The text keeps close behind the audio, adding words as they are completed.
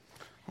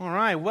All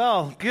right,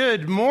 well,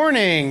 good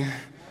morning.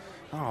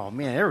 Oh,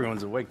 man,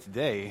 everyone's awake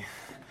today.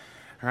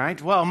 All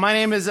right, well, my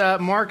name is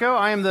Marco.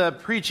 I am the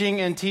preaching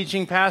and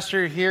teaching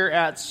pastor here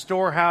at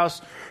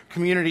Storehouse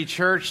Community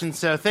Church, and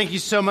so thank you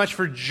so much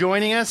for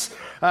joining us.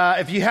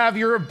 If you have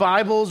your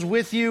Bibles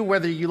with you,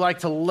 whether you like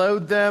to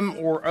load them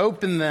or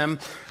open them,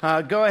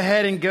 go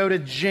ahead and go to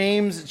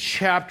James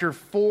chapter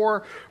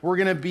 4. We're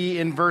going to be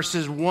in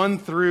verses 1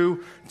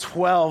 through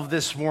 12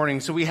 this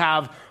morning, so we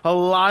have a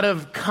lot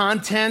of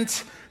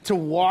content to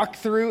walk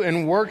through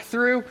and work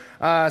through,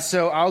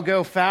 so I'll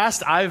go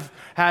fast. I've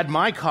had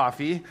my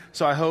coffee,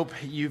 so I hope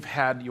you've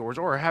had yours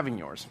or are having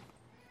yours.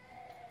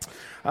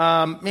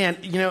 Man,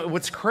 you know,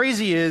 what's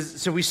crazy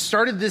is, so we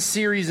started this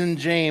series in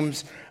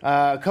James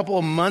a couple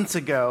of months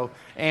ago,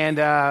 and,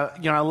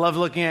 you know, I love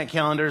looking at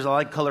calendars. I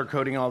like color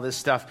coding all this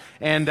stuff.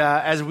 And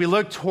as we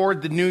look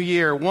toward the new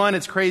year, one,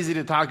 it's crazy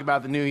to talk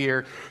about the new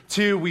year.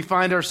 Two, we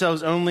find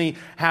ourselves only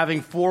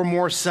having 4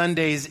 more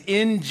Sundays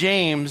in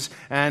James,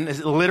 and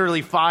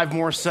literally 5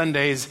 more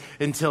Sundays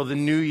until the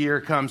new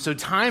year comes. So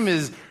time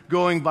is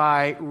going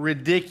by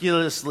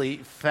ridiculously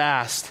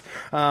fast.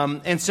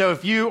 And so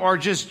if you are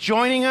just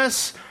joining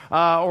us,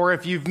 or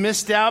if you've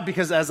missed out,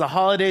 because as the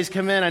holidays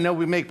come in, I know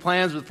we make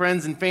plans with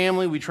friends and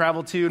family. We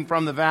travel to and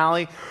from the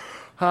valley.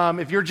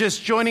 If you're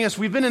just joining us,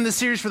 we've been in this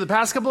series for the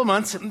past couple of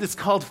months. It's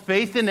called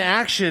Faith in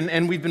Action,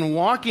 and we've been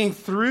walking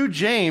through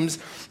James,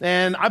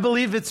 and I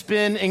believe it's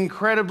been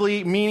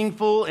incredibly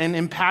meaningful and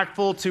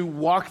impactful to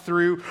walk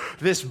through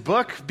this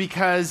book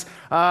because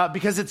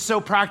it's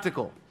so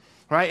practical.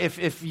 Right?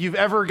 If you've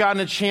ever gotten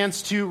a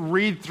chance to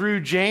read through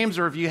James,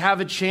 or if you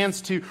have a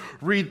chance to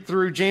read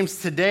through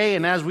James today,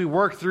 and as we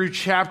work through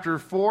chapter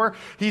 4,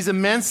 he's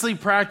immensely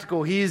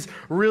practical. He's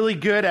really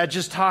good at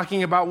just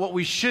talking about what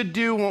we should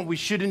do and what we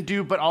shouldn't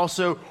do, but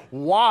also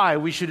why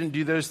we shouldn't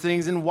do those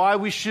things and why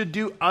we should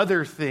do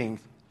other things.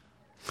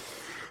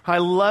 I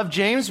love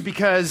James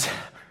because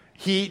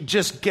he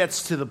just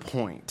gets to the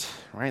point.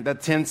 Right?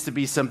 That tends to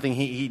be something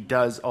he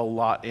does a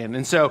lot in.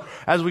 And so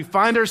as we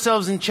find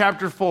ourselves in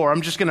chapter 4,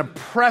 I'm just going to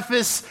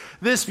preface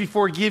this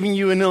before giving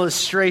you an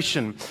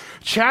illustration.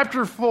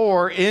 Chapter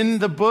 4 in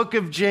the book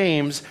of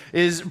James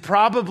is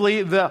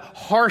probably the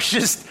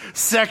harshest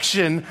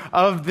section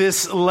of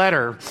this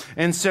letter.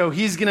 And so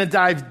he's going to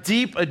dive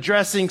deep,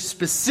 addressing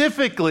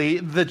specifically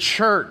the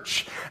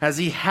church, as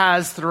he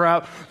has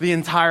throughout the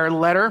entire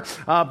letter.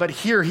 But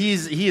here he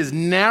is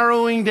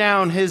narrowing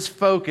down his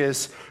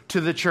focus to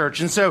the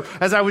church. And so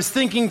as I was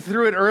thinking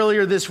through it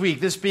earlier this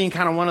week, this being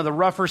kind of one of the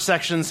rougher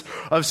sections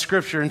of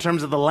Scripture in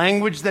terms of the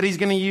language that he's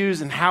going to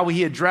use and how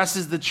he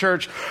addresses the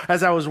church,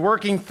 as I was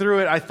working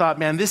through it, I thought,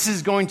 man, this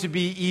is going to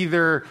be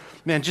either,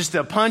 just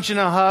a punch and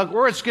a hug,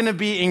 or it's going to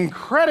be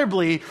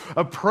incredibly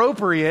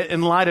appropriate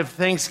in light of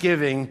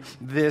Thanksgiving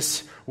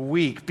this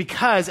week.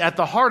 Because at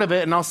the heart of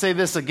it, and I'll say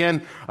this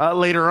again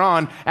later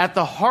on, at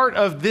the heart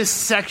of this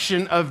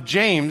section of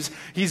James,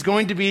 he's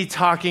going to be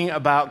talking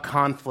about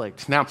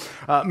conflict. Now,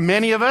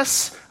 many of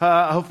us,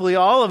 hopefully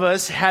all of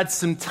us, had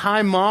some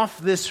time off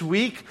this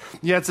week.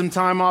 You had some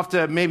time off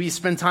to maybe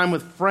spend time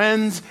with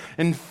friends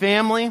and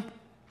family.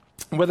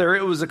 Whether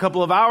it was a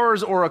couple of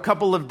hours or a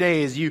couple of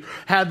days, you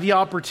had the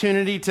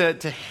opportunity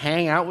to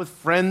hang out with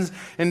friends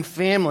and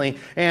family.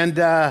 And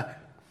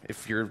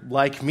if you're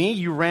like me,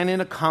 you ran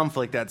into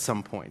conflict at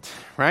some point,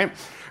 right?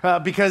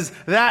 Because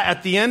that,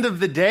 at the end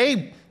of the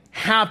day,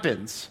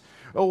 happens.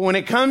 When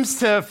it comes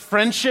to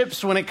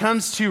friendships, when it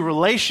comes to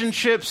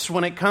relationships,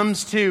 when it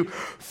comes to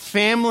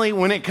family,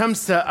 when it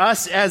comes to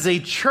us as a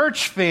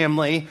church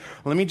family,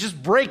 let me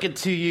just break it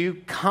to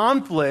you,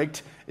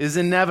 conflict is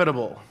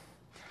inevitable.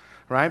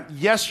 Right?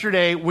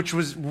 Yesterday, which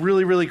was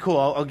really, really cool,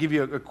 I'll give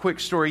you a quick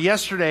story.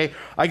 Yesterday,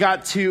 I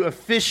got to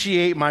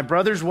officiate my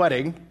brother's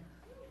wedding,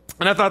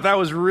 and I thought that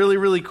was really,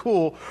 really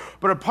cool.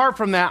 But apart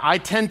from that, I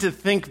tend to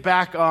think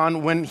back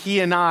on when he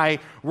and I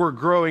were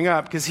growing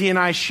up, because he and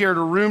I shared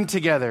a room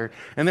together,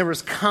 and there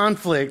was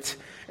conflict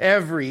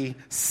every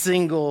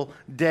single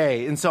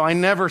day. And so I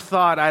never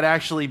thought I'd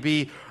actually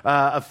be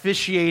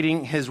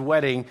officiating his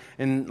wedding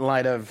in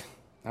light of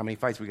how many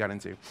fights we got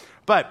into.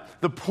 But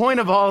the point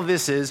of all of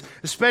this is,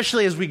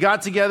 especially as we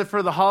got together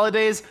for the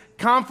holidays,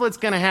 conflict's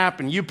going to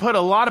happen. You put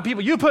a lot of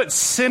people, you put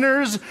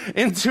sinners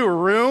into a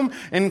room,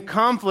 and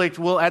conflict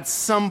will at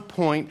some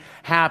point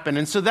happen.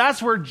 And so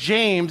that's where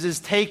James is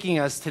taking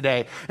us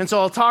today. And so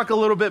I'll talk a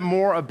little bit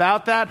more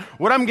about that.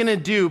 What I'm going to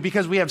do,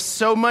 because we have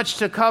so much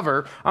to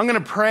cover, I'm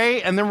going to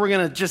pray, and then we're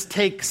going to just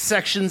take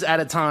sections at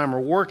a time, or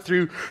work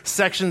through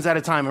sections at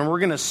a time. And we're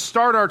going to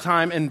start our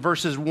time in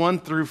verses 1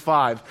 through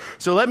 5.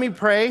 So let me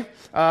pray,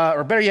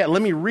 or better yet,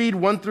 let me read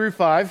 1 through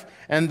 5,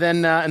 and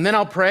then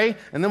I'll pray,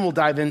 and then we'll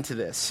dive into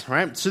this,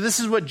 right? So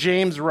this is what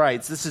James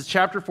writes. This is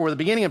chapter 4, the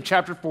beginning of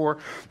chapter 4,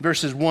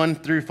 verses 1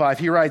 through 5.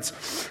 He writes,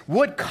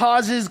 "What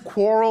causes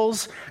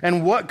quarrels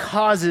and what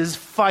causes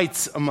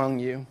fights among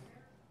you?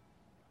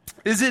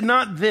 Is it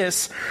not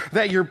this,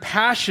 that your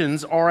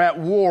passions are at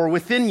war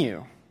within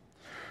you?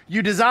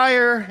 You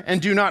desire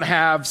and do not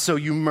have, so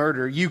you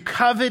murder. You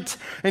covet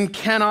and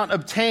cannot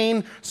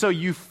obtain, so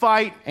you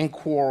fight and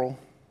quarrel.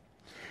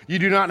 You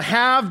do not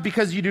have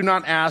because you do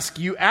not ask.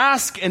 You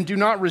ask and do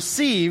not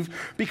receive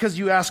because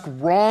you ask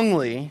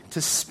wrongly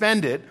to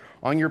spend it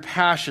on your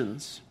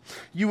passions.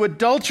 You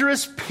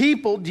adulterous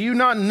people, do you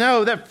not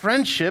know that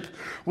friendship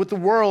with the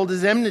world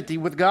is enmity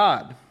with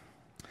God?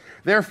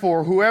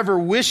 Therefore, whoever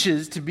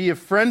wishes to be a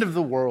friend of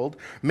the world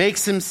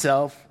makes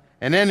himself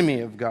an enemy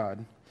of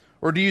God.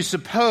 Or do you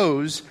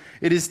suppose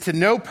it is to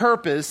no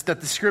purpose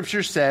that the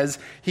Scripture says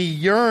he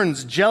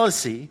yearns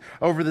jealousy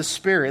over the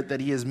Spirit that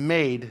he has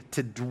made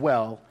to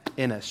dwell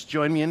in us?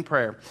 Join me in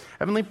prayer.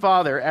 Heavenly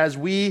Father, as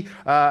we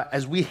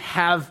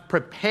have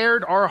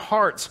prepared our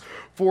hearts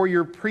for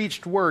your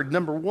preached word,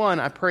 number one,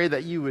 I pray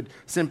that you would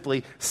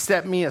simply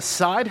step me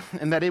aside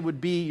and that it would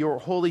be your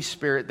Holy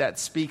Spirit that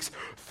speaks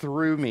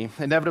through me,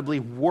 inevitably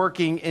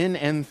working in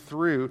and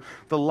through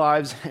the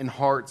lives and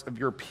hearts of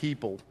your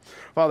people.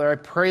 Father, I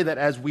pray that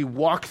as we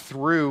walk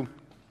through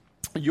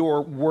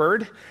your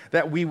word,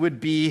 that we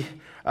would be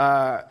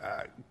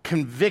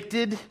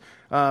convicted,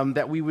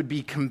 that we would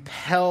be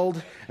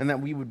compelled, and that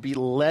we would be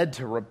led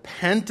to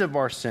repent of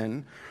our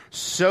sin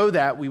so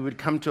that we would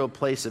come to a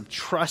place of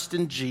trust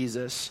in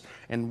Jesus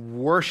and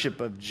worship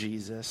of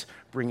Jesus,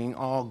 bringing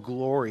all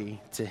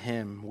glory to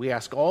him. We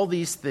ask all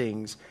these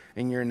things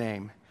in your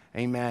name.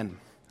 Amen.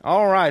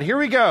 All right, here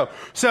we go.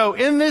 So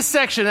in this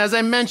section, as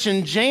I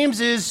mentioned, James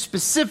is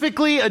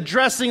specifically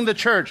addressing the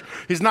church.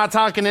 He's not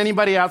talking to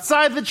anybody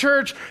outside the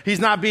church.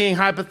 He's not being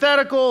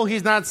hypothetical.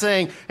 He's not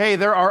saying, hey,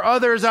 there are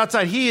others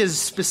outside. He is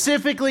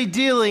specifically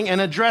dealing and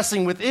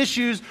addressing with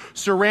issues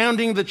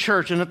surrounding the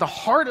church. And at the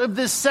heart of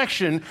this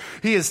section,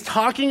 he is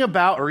talking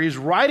about, or he's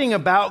writing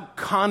about,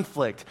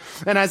 conflict.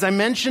 And as I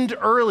mentioned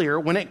earlier,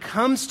 when it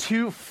comes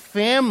to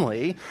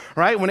family,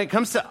 right, when it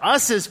comes to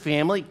us as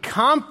family,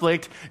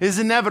 conflict is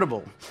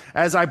inevitable.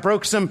 As I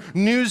broke some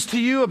news to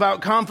you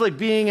about conflict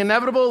being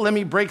inevitable, let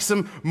me break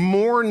some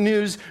more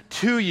news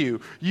to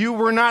you. You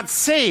were not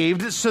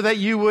saved so that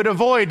you would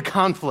avoid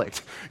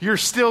conflict. You're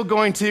still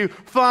going to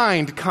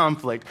find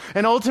conflict.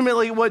 And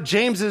ultimately, what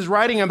James is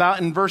writing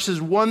about in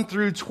verses 1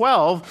 through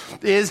 12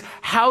 is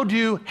how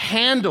to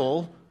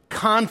handle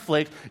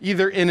conflict,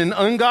 either in an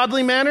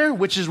ungodly manner,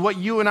 which is what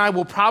you and I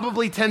will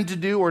probably tend to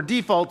do or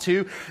default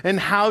to, and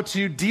how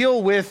to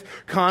deal with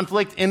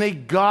conflict in a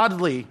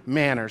godly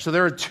manner. So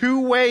there are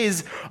two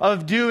ways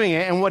of doing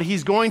it, and what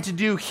he's going to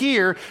do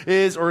here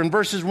is, or in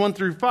verses 1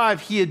 through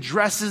 5, he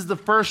addresses the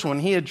first one.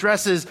 He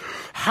addresses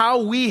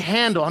how we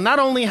handle, not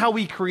only how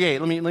we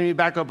create, let me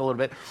back up a little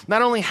bit,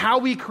 not only how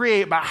we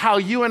create, but how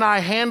you and I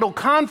handle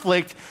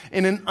conflict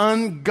in an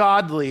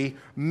ungodly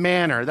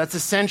manner. That's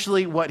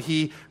essentially what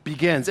he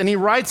begins. And he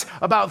writes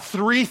about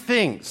three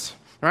things,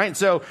 right?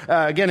 So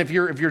again, if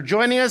you're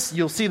joining us,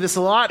 you'll see this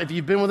a lot. If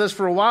you've been with us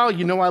for a while,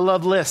 you know I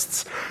love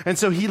lists. And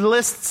so he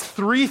lists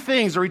three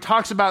things, or he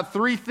talks about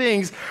three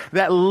things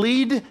that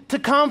lead to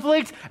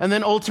conflict and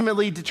then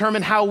ultimately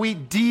determine how we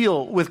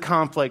deal with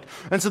conflict.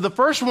 And so the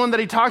first one that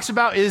he talks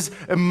about is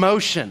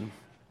emotion.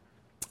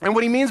 And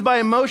what he means by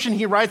emotion,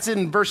 he writes it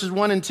in verses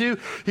 1 and 2.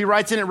 He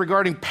writes in it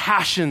regarding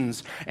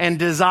passions and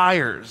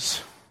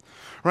desires.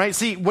 Right?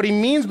 See, what he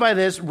means by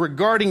this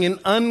regarding an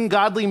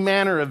ungodly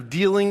manner of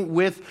dealing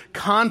with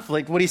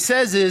conflict, what he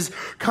says is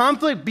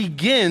conflict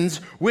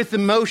begins with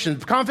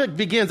emotions. Conflict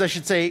begins, I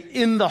should say,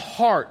 in the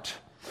heart.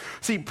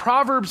 See,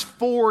 Proverbs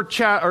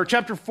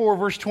chapter 4,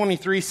 verse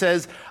 23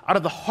 says, out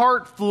of the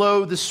heart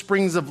flow the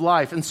springs of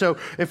life. And so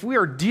if we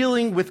are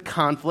dealing with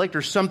conflict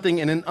or something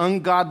in an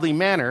ungodly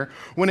manner,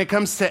 when it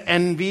comes to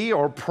envy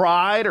or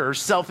pride or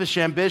selfish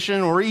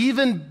ambition or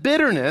even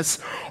bitterness,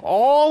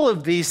 all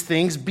of these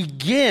things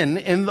begin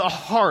in the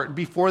heart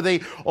before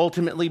they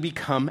ultimately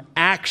become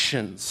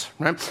actions,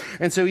 right?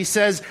 And so he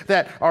says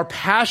that our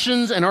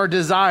passions and our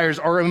desires,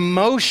 our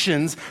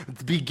emotions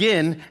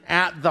begin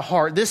at the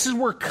heart. This is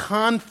where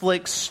conflict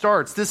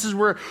starts. This is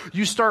where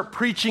you start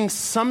preaching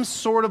some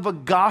sort of a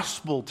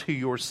gospel to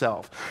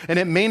yourself. And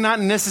it may not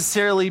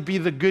necessarily be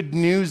the good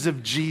news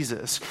of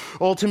Jesus.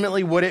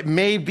 Ultimately, what it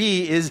may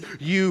be is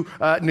you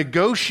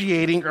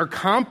negotiating or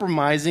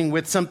compromising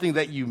with something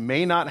that you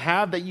may not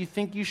have that you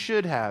think you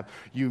should have.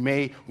 You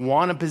may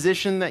want a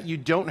position that you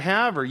don't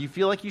have, or you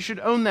feel like you should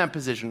own that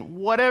position.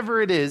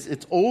 Whatever it is,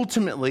 it's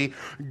ultimately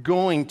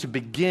going to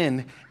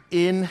begin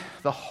in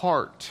the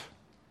heart.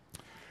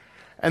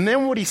 And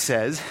then what he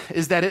says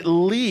is that it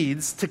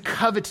leads to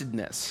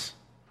covetousness.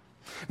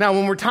 Now,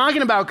 when we're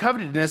talking about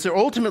covetousness,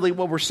 ultimately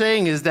what we're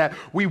saying is that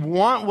we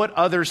want what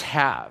others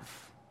have.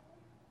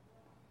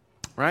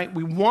 Right?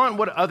 We want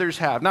what others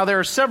have. Now, there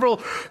are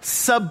several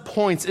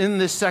sub-points in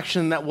this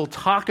section that we'll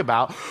talk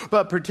about,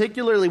 but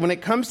particularly when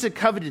it comes to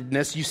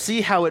covetousness, you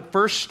see how it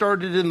first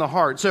started in the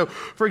heart. So,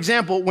 for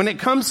example, when it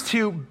comes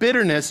to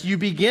bitterness, you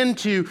begin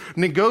to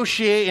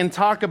negotiate and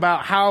talk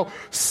about how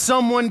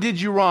someone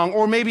did you wrong,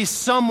 or maybe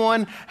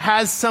someone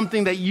has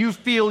something that you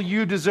feel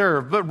you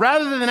deserve. But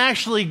rather than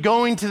actually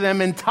going to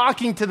them and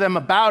talking to them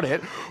about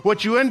it,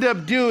 what you end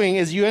up doing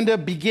is you end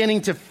up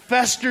beginning to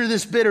fester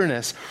this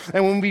bitterness.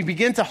 And when we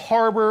begin to harbor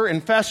harbor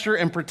and fester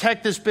and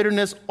protect this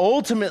bitterness,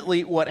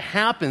 ultimately what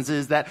happens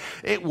is that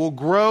it will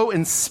grow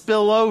and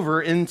spill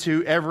over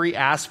into every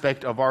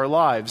aspect of our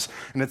lives.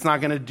 And it's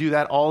not going to do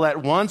that all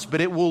at once,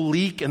 but it will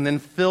leak and then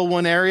fill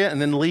one area and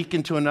then leak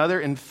into another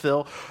and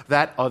fill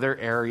that other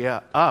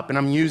area up. And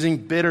I'm using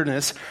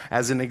bitterness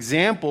as an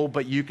example,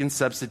 but you can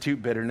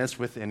substitute bitterness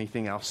with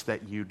anything else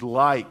that you'd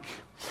like.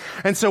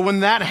 And so when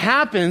that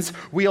happens,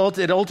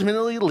 it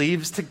ultimately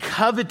leads to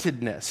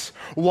covetousness.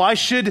 Why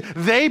should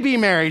they be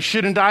married?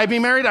 Shouldn't I be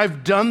married?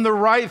 I've done the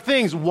right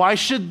things. Why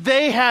should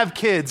they have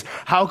kids?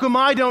 How come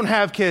I don't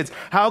have kids?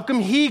 How come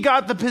he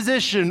got the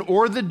position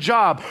or the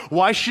job?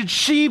 Why should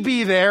she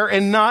be there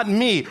and not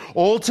me?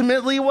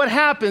 Ultimately, what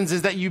happens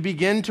is that you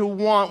begin to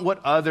want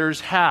what others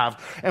have.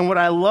 And what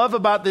I love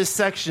about this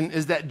section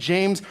is that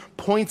James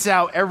points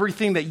out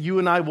everything that you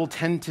and I will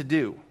tend to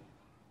do.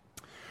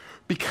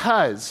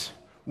 Because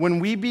when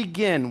we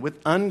begin with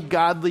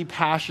ungodly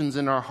passions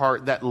in our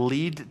heart that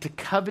lead to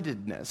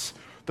covetousness,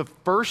 the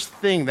first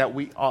thing that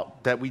we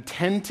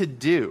tend to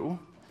do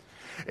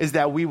is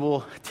that we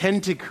will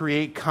tend to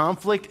create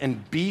conflict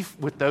and beef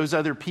with those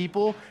other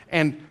people,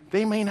 and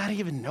they may not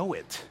even know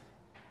it.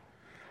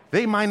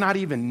 They might not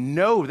even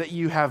know that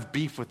you have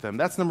beef with them.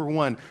 That's number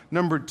one.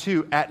 Number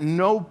two, at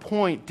no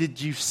point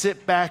did you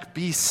sit back,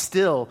 be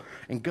still,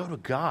 and go to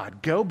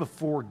God. Go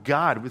before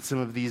God with some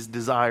of these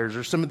desires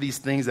or some of these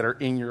things that are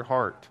in your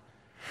heart.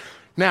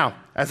 Now,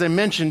 as I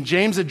mentioned,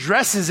 James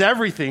addresses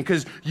everything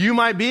because you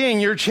might be in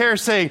your chair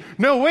saying,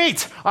 no,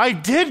 wait, I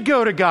did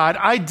go to God.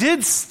 I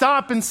did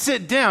stop and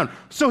sit down.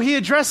 So he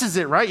addresses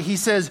it, right? He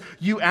says,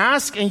 you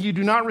ask and you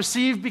do not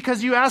receive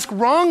because you ask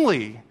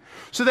wrongly.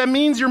 So that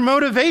means your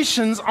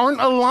motivations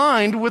aren't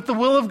aligned with the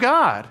will of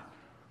God.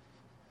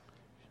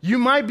 You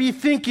might be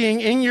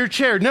thinking in your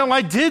chair, no,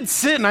 I did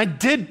sit and I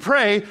did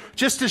pray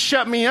just to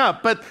shut me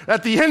up. But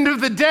at the end of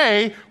the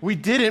day, we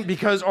didn't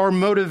because our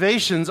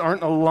motivations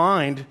aren't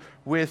aligned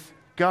with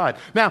God.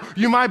 Now,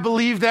 you might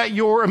believe that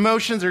your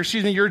emotions,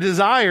 your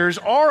desires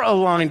are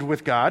aligned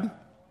with God.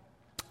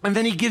 And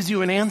then he gives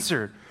you an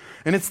answer.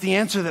 And it's the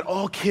answer that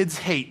all kids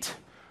hate.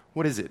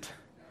 What is it?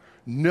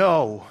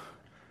 No.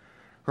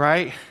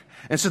 Right?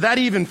 And so that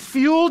even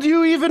fueled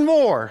you even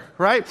more,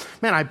 right?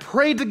 Man, I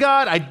prayed to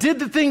God. I did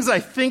the things I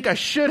think I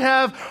should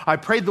have. I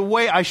prayed the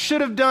way I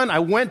should have done. I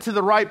went to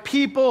the right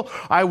people.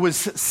 I was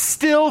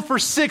still for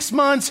 6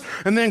 months.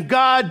 And then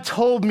God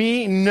told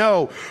me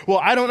no. Well,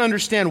 I don't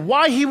understand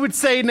why he would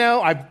say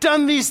no. I've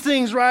done these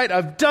things right.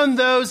 I've done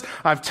those.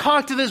 I've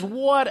talked to this.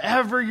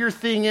 Whatever your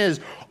thing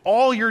is,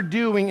 all you're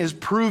doing is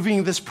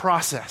proving this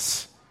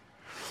process.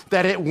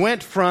 That it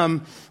went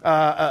from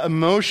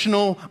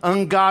emotional,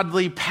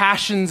 ungodly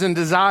passions and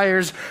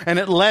desires, and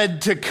it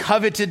led to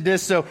covetedness.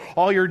 So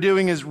all you're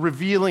doing is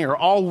revealing, or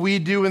all we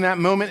do in that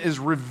moment is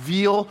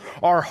reveal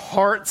our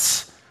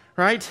hearts,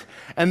 right?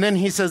 And then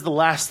he says the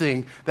last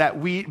thing, that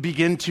we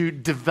begin to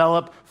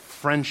develop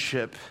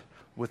friendship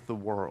with the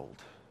world.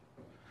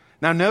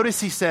 Now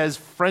notice he says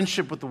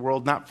friendship with the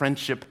world, not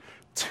friendship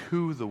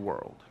to the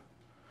world,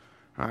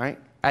 all right?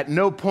 At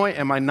no point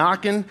am I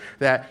knocking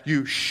that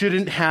you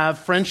shouldn't have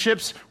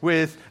friendships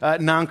with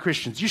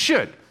non-Christians. You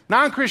should.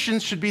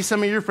 Non-Christians should be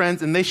some of your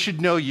friends, and they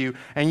should know you,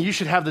 and you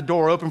should have the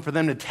door open for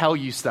them to tell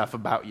you stuff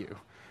about you,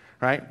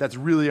 right? That's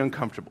really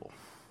uncomfortable.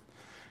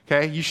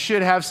 Okay? You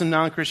should have some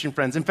non-Christian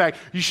friends. In fact,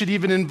 you should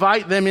even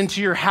invite them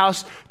into your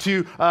house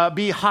to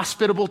be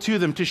hospitable to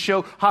them, to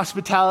show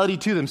hospitality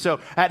to them. So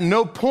at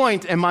no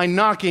point am I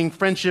knocking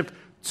friendship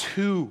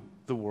to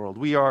the world.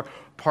 We are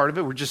part of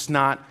it. We're just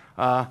not...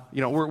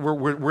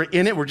 we're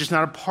in it. We're just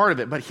not a part of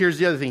it. But here's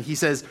the other thing. He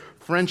says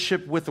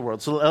friendship with the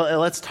world. So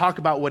let's talk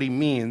about what he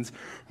means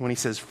when he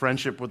says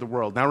friendship with the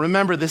world. Now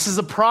remember, this is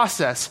a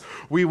process.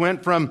 We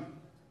went from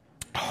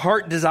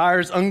heart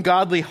desires,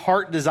 ungodly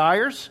heart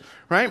desires,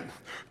 right,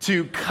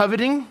 to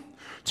coveting,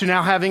 to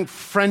now having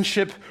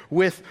friendship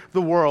with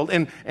the world.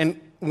 And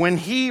when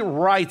he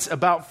writes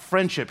about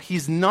friendship,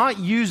 he's not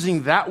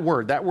using that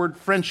word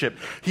friendship.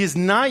 He's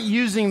not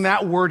using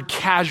that word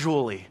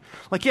casually.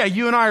 Like, yeah,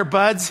 you and I are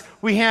buds.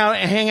 We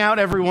hang out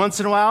every once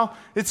in a while.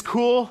 It's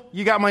cool.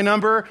 You got my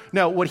number.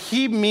 No, what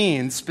he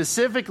means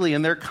specifically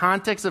in their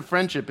context of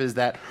friendship is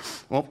that,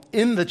 well,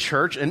 in the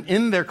church and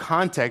in their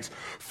context,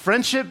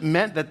 friendship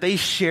meant that they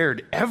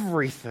shared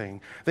everything.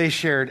 They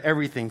shared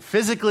everything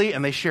physically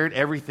and they shared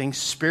everything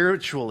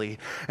spiritually.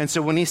 And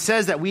so when he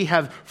says that we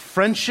have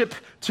friendship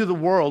to the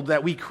world,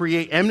 that we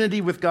create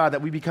enmity with God,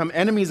 that we become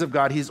enemies of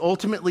God, he's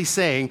ultimately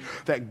saying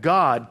that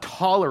God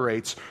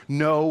tolerates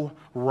no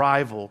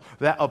rival,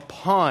 that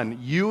upon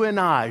you and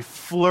I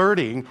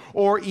flirting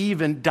or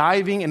even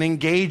diving and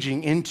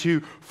engaging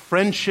into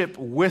friendship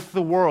with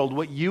the world,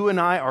 what you and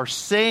I are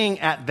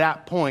saying at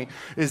that point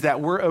is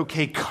that we're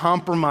okay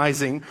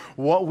compromising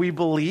what we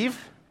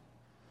believe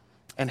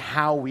and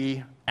how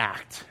we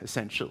act,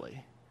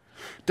 essentially.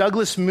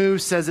 Douglas Moo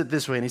says it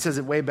this way, and he says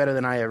it way better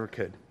than I ever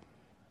could.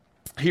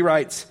 He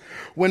writes,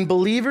 when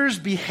believers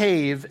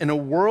behave in a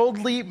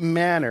worldly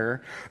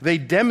manner, they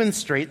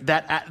demonstrate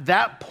that at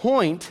that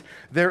point,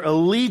 their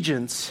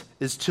allegiance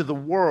is to the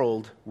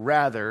world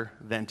rather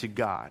than to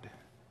God.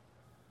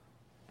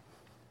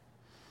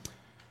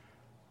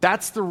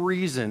 That's the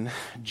reason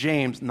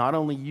James not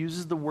only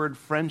uses the word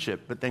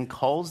friendship, but then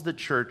calls the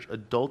church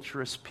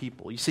adulterous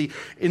people. You see,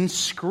 in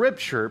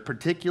Scripture,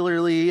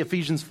 particularly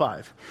Ephesians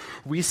 5,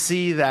 we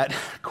see that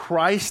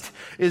Christ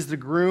is the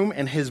groom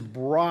and his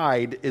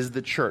bride is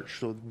the church.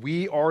 So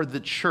we are the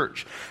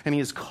church. And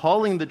he is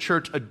calling the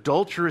church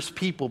adulterous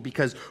people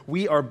because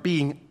we are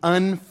being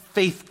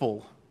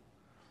unfaithful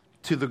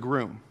to the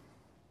groom.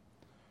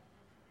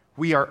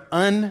 We are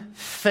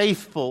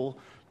unfaithful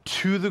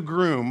to the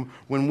groom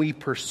when we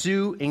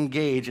pursue,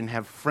 engage, and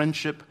have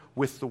friendship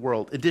with the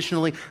world.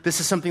 Additionally, this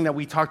is something that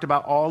we talked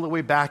about all the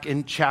way back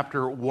in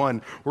chapter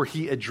 1, where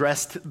he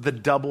addressed the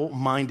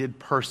double-minded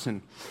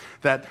person.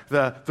 That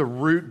the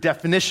root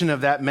definition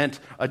of that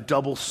meant a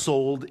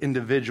double-souled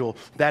individual.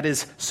 That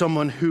is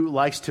someone who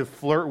likes to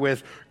flirt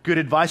with good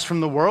advice from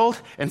the world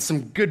and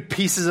some good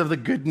pieces of the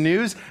good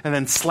news and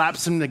then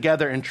slaps them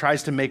together and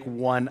tries to make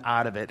one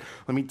out of it.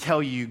 Let me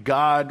tell you,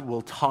 God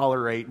will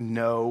tolerate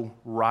no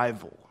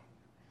rival.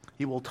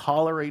 He will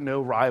tolerate no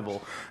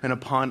rival. And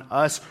upon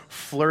us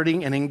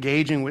flirting and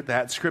engaging with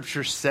that,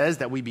 Scripture says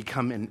that we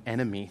become an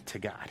enemy to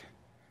God.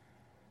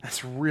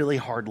 That's really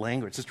hard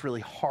language. It's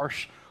really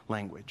harsh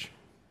language.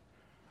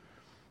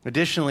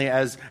 Additionally,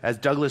 as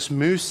Douglas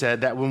Moo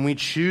said, that when we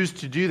choose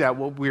to do that,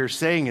 what we are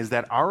saying is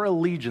that our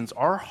allegiance,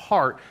 our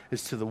heart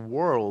is to the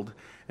world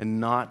and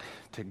not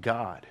to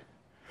God.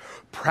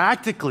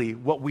 Practically,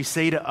 what we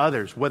say to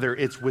others, whether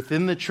it's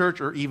within the church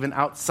or even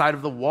outside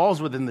of the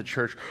walls within the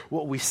church,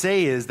 what we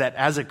say is that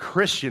as a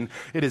Christian,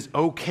 it is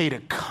okay to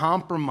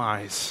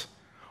compromise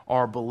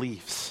our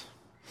beliefs.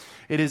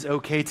 It is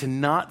okay to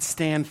not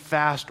stand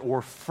fast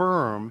or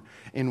firm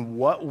in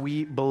what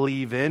we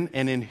believe in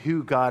and in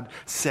who God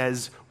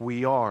says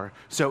we are.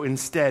 So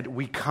instead,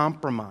 we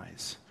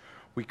compromise.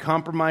 We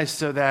compromise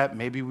so that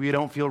maybe we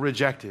don't feel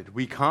rejected.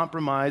 We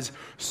compromise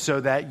so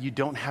that you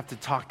don't have to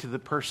talk to the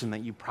person that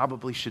you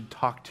probably should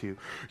talk to.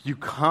 You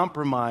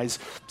compromise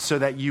so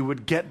that you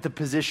would get the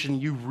position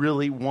you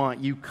really want.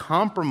 You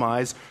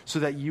compromise so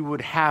that you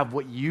would have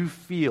what you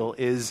feel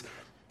is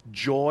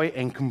joy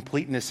and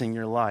completeness in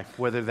your life.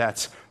 Whether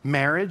that's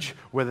marriage,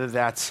 whether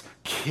that's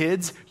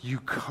kids, you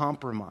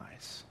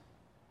compromise.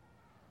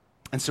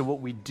 And so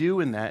what we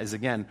do in that is,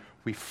 again,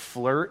 we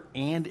flirt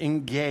and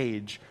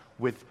engage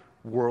with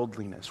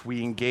worldliness.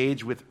 We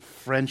engage with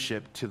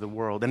friendship to the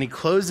world. And he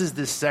closes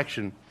this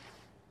section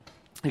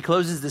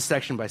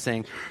by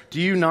saying,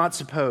 do you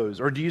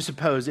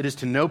suppose it is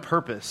to no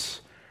purpose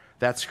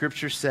that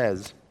Scripture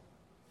says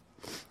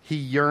he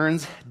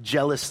yearns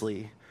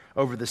jealously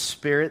over the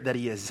Spirit that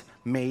he has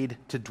made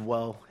to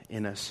dwell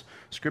in us?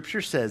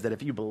 Scripture says that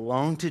if you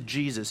belong to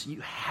Jesus,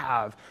 you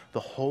have the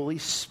Holy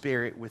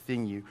Spirit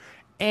within you.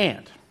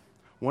 And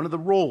one of the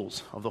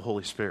roles of the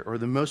Holy Spirit, or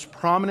the most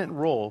prominent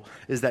role,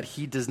 is that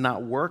he does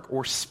not work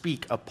or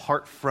speak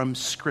apart from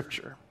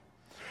Scripture.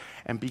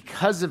 And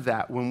because of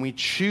that, when we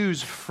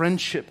choose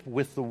friendship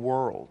with the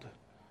world,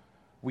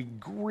 we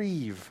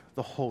grieve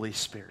the Holy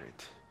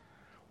Spirit.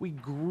 We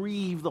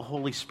grieve the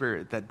Holy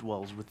Spirit that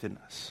dwells within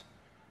us.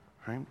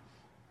 Right?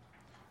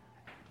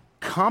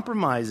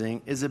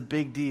 Compromising is a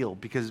big deal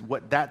because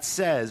what that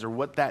says, or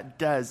what that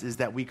does, is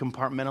that we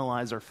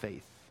compartmentalize our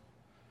faith.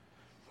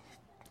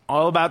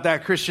 All about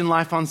that Christian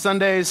life on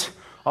Sundays,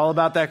 all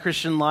about that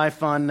Christian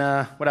life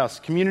on,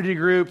 community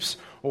groups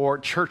or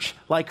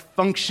church-like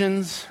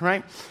functions,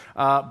 right?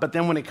 But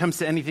then when it comes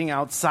to anything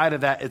outside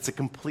of that, it's a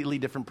completely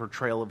different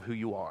portrayal of who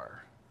you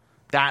are.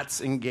 That's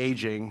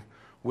engaging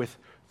with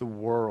the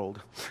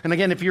world. And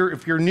again, if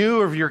you're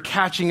new or if you're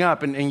catching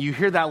up and you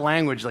hear that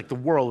language like the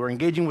world or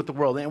engaging with the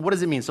world, and what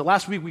does it mean? So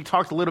last week we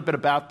talked a little bit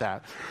about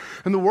that.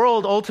 And the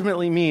world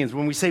ultimately means,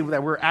 when we say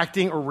that we're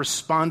acting or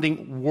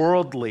responding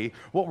worldly,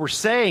 what we're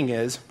saying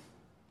is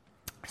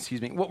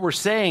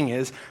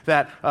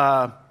that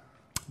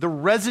the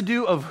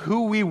residue of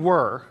who we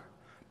were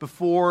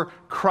before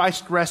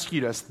Christ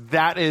rescued us,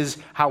 that is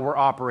how we're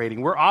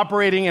operating. We're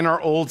operating in our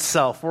old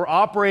self. We're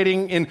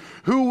operating in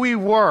who we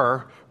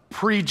were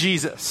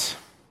pre-Jesus.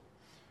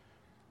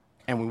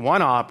 And we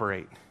want to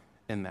operate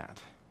in that.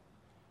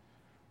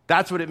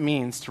 That's what it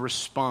means to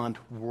respond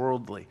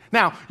worldly.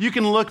 Now, you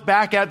can look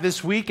back at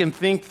this week and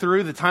think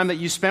through the time that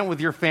you spent with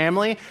your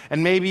family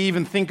and maybe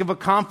even think of a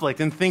conflict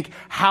and think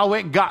how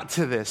it got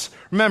to this.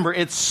 Remember,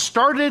 it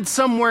started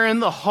somewhere in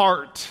the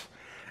heart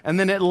and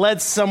then it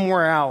led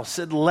somewhere else.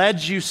 It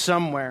led you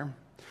somewhere.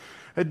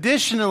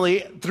 Additionally,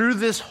 through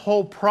this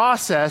whole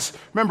process,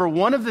 remember,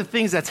 one of the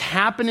things that's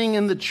happening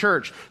in the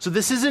church, so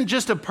this isn't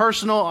just a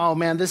personal, oh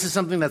man, this is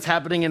something that's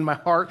happening in my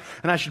heart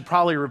and I should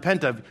probably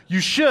repent of. You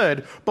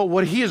should, but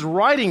what he is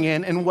writing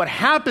in and what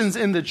happens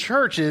in the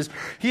church is,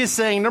 he is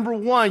saying, number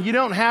one, you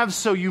don't have,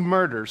 so you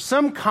murder.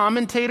 Some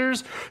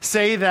commentators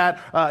say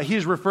that he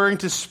is referring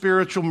to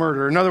spiritual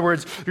murder. In other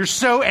words, you're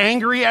so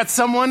angry at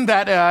someone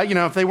that,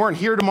 if they weren't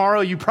here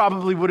tomorrow, you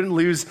probably wouldn't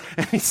lose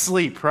any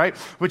sleep, right?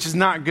 Which is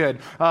not good.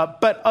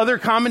 But other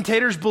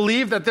commentators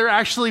believe that there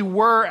actually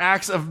were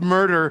acts of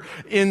murder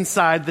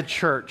inside the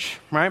church,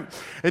 right?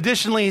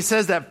 Additionally, he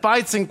says that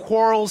fights and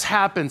quarrels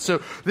happen.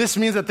 So this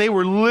means that they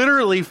were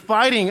literally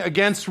fighting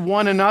against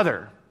one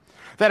another.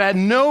 That at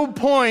no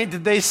point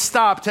did they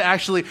stop to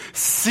actually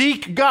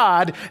seek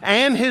God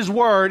and his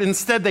word.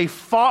 Instead, they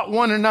fought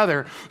one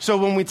another. So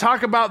when we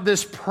talk about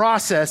this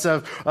process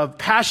of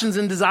passions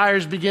and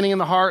desires beginning in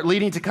the heart,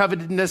 leading to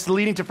covetousness,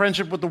 leading to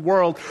friendship with the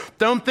world,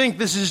 don't think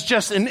this is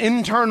just an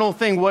internal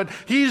thing. What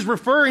he's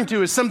referring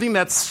to is something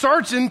that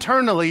starts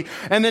internally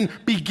and then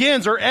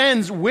begins or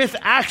ends with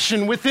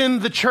action within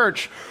the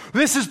church.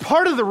 This is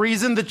part of the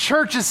reason the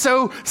church is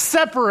so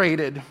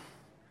separated.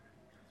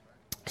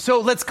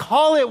 So let's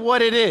call it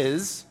what it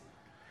is.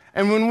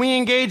 And when we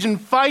engage in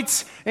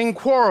fights and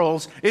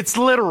quarrels, it's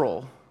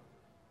literal.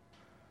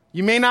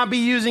 You may not be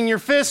using your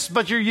fists,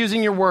 but you're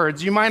using your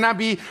words. You might not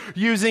be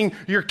using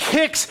your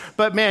kicks,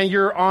 but man,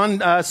 you're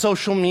on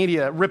social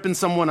media ripping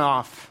someone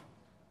off.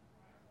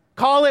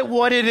 Call it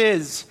what it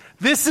is.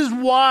 This is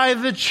why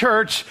the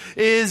church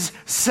is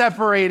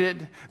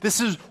separated.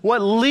 This is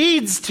what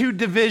leads to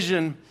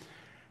division.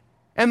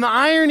 And the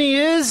irony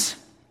is,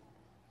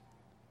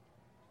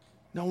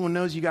 no one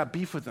knows you got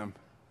beef with them.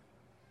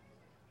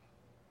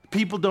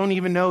 People don't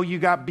even know you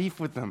got beef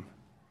with them.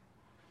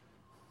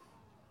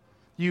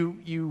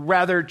 You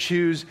rather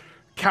choose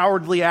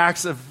cowardly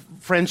acts of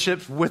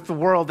friendship with the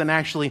world than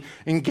actually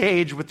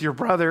engage with your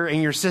brother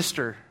and your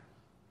sister.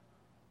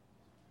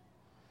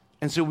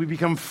 And so we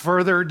become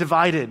further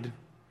divided.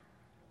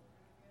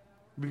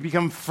 We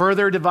become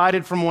further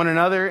divided from one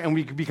another, and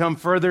we become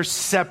further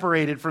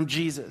separated from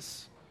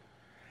Jesus.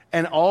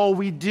 And all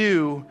we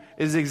do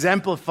is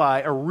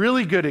exemplify, a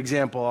really good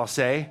example, I'll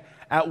say,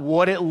 at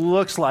what it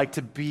looks like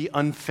to be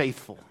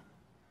unfaithful.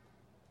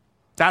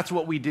 That's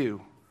what we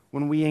do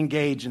when we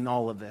engage in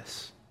all of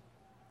this.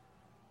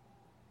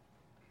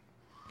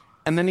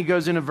 And then he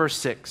goes into verse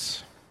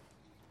 6.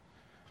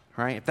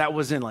 Right? If that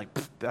wasn't like,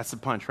 that's the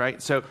punch,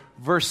 right? So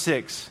verse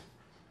 6,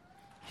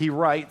 he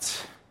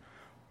writes,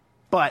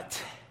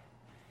 but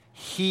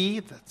he,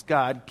 that's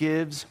God,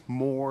 gives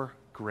more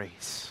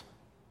grace.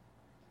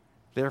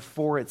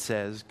 Therefore, it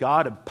says,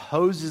 God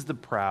opposes the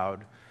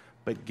proud,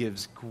 but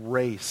gives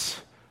grace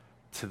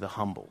to the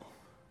humble.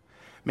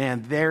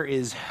 Man, there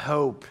is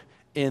hope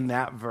in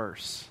that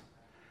verse,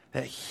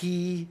 that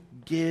he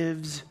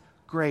gives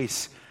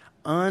grace,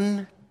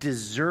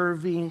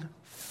 undeserving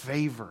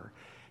favor.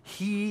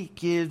 He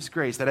gives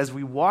grace. That as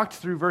we walked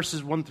through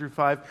verses 1 through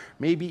 5,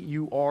 maybe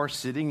you are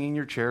sitting in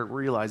your chair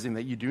realizing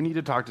that you do need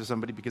to talk to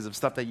somebody because of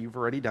stuff that you've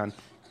already done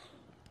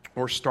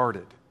or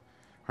started,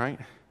 right?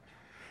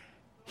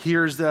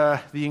 Here's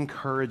the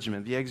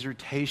encouragement, the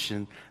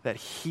exhortation that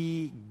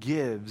he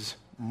gives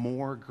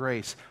more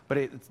grace.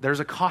 But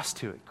there's a cost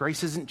to it.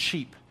 Grace isn't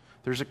cheap.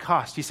 There's a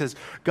cost. He says,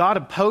 God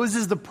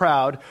opposes the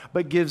proud,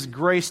 but gives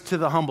grace to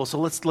the humble. So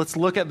let's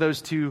look at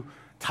those two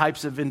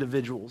types of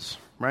individuals,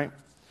 right?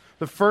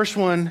 The first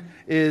one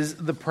is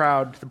the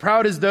proud. The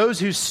proud is those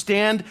who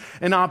stand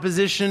in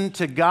opposition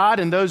to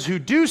God, and those who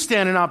do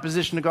stand in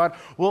opposition to God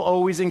will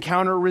always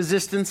encounter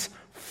resistance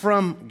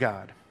from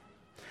God.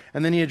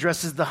 And then he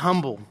addresses the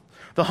humble.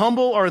 The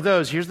humble are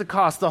those, here's the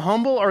cost, the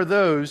humble are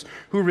those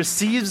who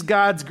receives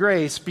God's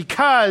grace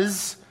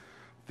because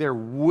they're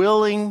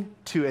willing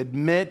to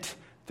admit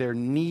their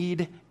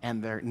need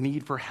and their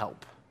need for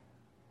help.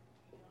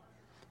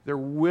 They're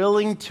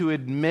willing to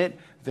admit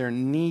their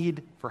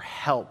need for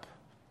help.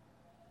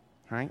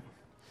 Right?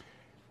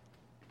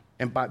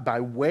 And by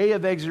way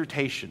of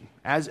exhortation,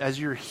 as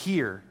you're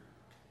here,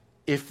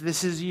 if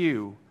this is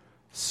you,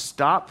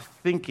 stop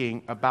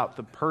thinking about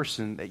the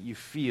person that you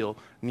feel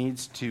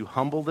needs to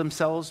humble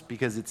themselves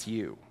because it's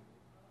you.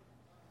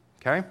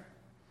 Okay?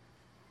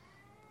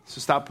 So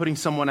stop putting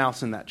someone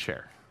else in that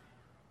chair.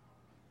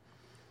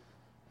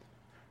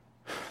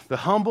 The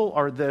humble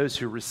are those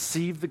who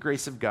receive the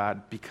grace of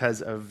God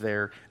because of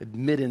their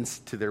admittance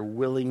to their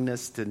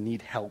willingness to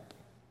need help.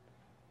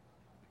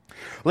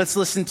 Let's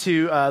listen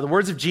to the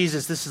words of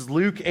Jesus. This is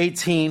Luke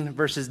 18,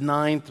 verses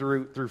 9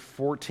 through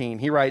 14.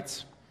 He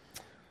writes,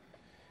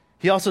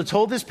 he also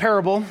told this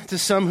parable to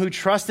some who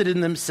trusted in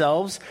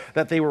themselves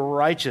that they were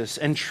righteous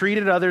and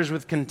treated others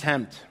with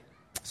contempt.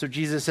 So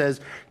Jesus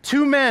says,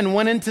 2 men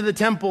went into the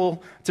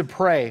temple to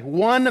pray,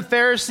 one a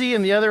Pharisee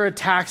and the other a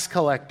tax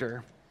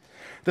collector.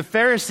 The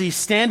Pharisee,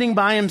 standing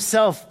by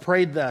himself,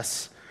 prayed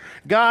thus,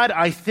 God,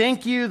 I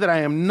thank you that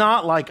I am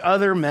not like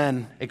other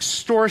men,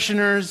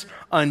 extortioners,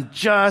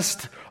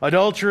 unjust,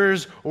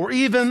 adulterers, or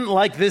even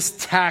like this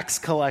tax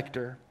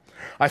collector.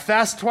 I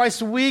fast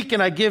twice a week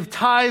and I give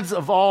tithes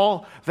of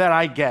all that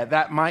I get.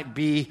 That might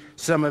be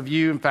some of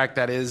you. In fact,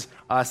 that is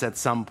us at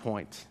some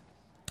point.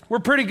 We're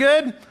pretty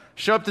good.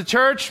 Show up to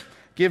church,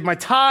 give my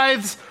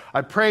tithes.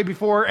 I pray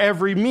before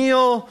every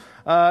meal.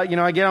 I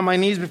get on my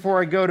knees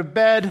before I go to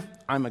bed.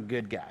 I'm a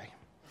good guy.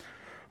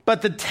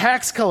 But the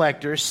tax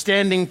collector,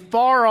 standing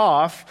far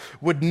off,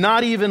 would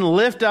not even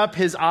lift up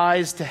his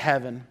eyes to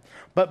heaven,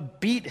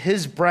 but beat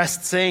his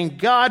breast, saying,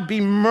 God,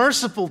 be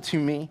merciful to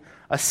me,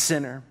 a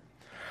sinner.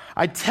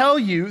 I tell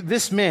you,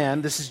 this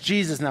man, this is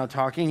Jesus now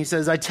talking, he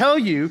says, I tell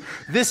you,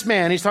 this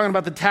man, he's talking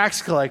about the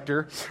tax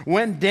collector,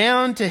 went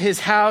down to his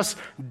house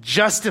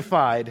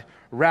justified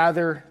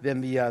rather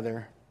than the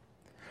other.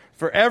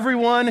 For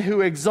everyone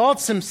who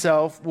exalts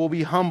himself will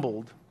be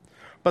humbled,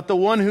 but the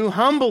one who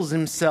humbles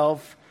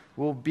himself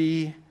will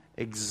be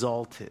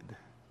exalted.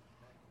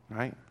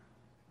 Right?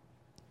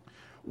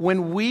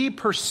 When we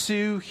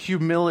pursue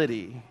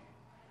humility,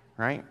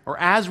 right, or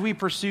as we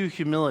pursue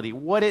humility,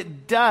 what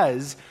it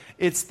does,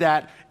 it's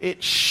that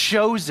it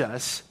shows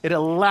us, it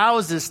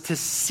allows us to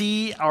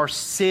see our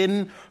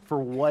sin for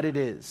what it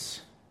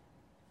is.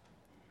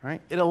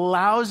 Right? It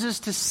allows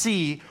us to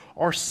see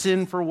our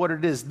sin for what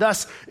it is.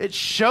 Thus, it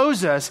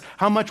shows us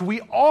how much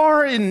we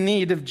are in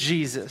need of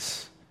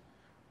Jesus.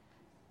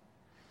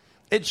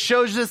 It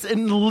shows us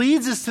and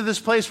leads us to this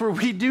place where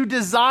we do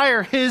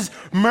desire His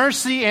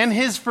mercy and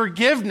His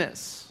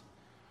forgiveness.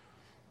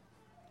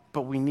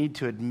 But we need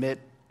to admit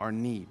our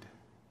need.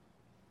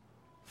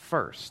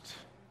 First,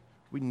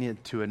 we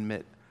need to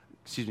admit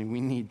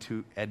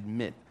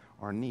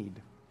our need.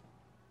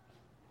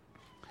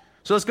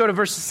 So let's go to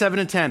verses 7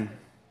 and 10.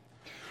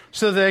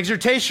 So the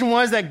exhortation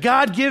was that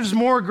God gives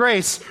more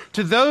grace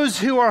to those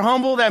who are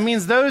humble. That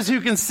means those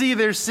who can see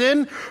their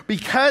sin,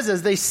 because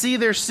as they see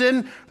their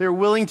sin, they're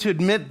willing to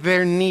admit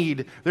their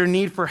need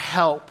for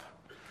help.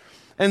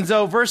 And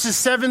so verses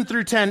 7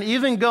 through 10,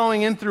 even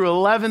going in through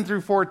 11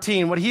 through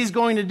 14, what he's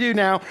going to do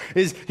now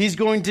is he's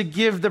going to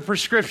give the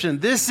prescription.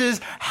 This is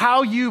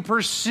how you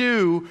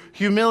pursue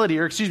humility,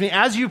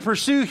 as you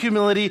pursue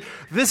humility,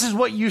 this is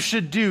what you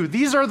should do.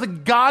 These are the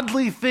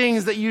godly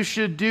things that you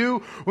should do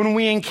when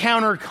we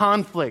encounter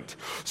conflict.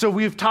 So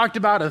we've talked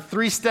about a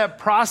 3-step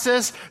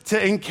process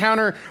to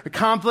encounter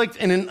conflict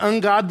in an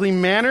ungodly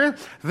manner.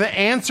 The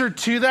answer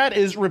to that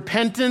is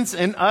repentance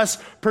and us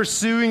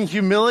pursuing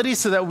humility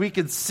so that we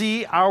could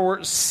see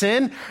our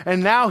sin.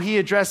 And now he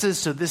addresses,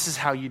 so this is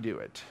how you do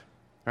it.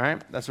 All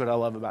right? That's what I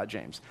love about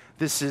James.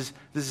 This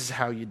is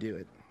how you do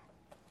it.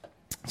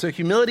 So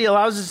humility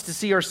allows us to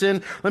see our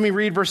sin. Let me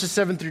read verses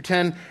 7 through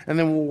 10, and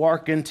then we'll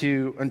walk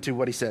into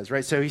what he says,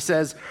 right? So he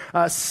says,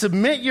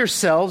 submit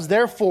yourselves,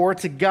 therefore,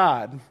 to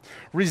God.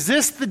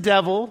 Resist the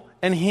devil,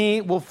 and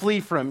he will flee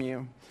from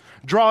you.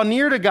 Draw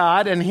near to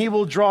God, and he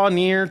will draw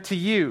near to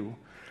you.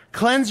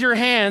 Cleanse your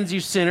hands, you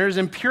sinners,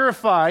 and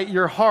purify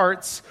your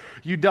hearts,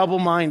 you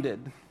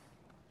double-minded.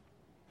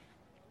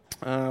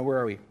 Where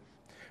are we?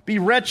 Be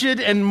wretched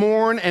and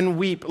mourn and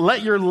weep.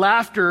 Let your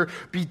laughter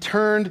be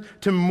turned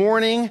to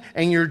mourning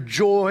and your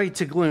joy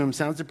to gloom.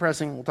 Sounds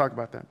depressing. We'll talk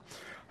about that.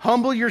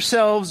 Humble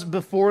yourselves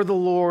before the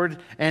Lord,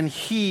 and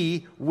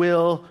He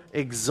will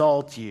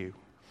exalt you.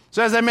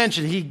 So as I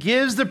mentioned, he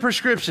gives the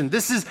prescription.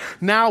 This is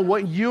now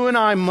what you and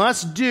I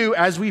must do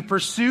as we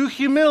pursue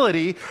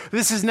humility.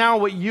 This is now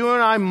what you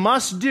and I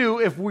must do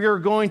if we are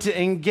going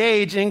to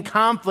engage in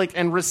conflict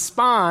and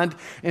respond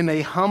in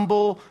a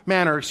humble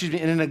manner, and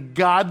in a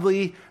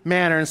godly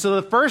manner. And so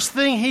the first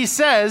thing he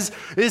says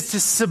is to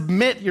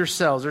submit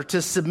yourselves, or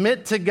to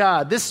submit to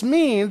God. This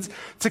means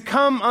to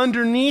come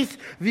underneath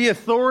the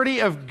authority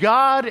of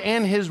God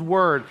and His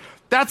Word.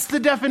 That's the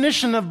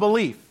definition of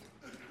belief.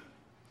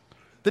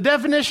 The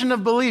definition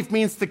of belief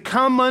means to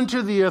come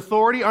under the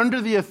authority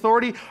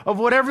of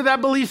whatever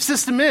that belief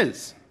system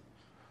is.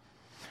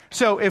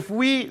 So if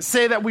we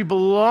say that we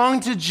belong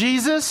to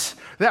Jesus,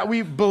 that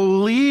we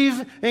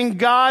believe in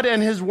God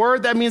and His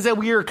Word, that means that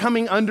we are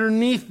coming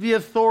underneath the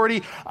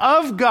authority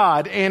of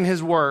God and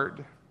His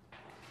Word.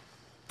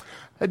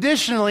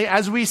 Additionally,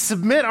 as we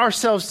submit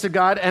ourselves to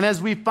God and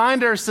as we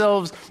find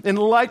ourselves in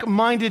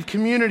like-minded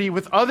community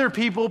with other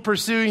people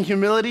pursuing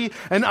humility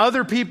and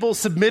other people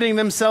submitting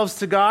themselves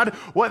to God,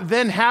 what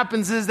then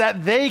happens is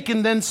that they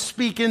can then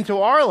speak into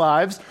our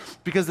lives,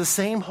 because the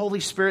same Holy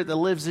Spirit that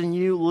lives in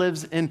you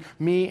lives in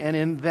me and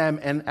in them.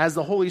 And as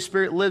the Holy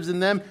Spirit lives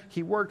in them,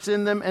 He works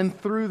in them and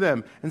through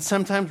them. And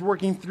sometimes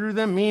working through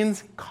them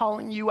means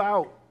calling you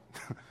out.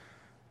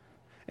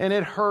 And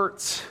it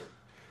hurts.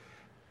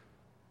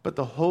 But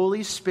the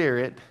Holy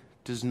Spirit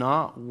does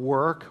not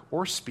work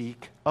or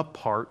speak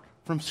apart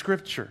from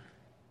Scripture.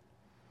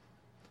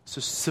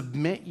 So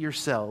submit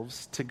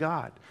yourselves to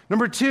God.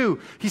 Number 2,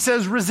 he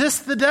says,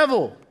 resist the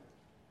devil.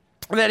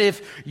 That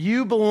if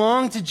you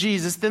belong to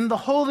Jesus, then the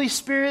Holy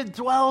Spirit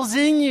dwells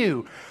in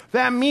you.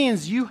 That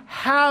means you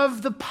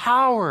have the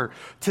power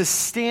to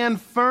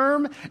stand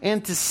firm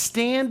and to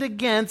stand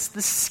against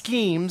the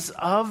schemes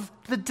of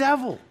the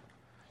devil.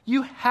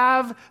 You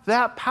have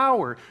that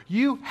power.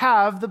 You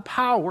have the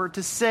power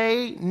to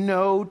say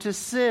no to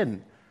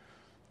sin.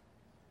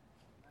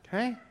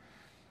 Okay?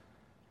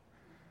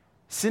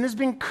 Sin has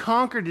been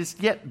conquered,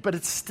 but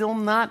it's still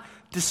not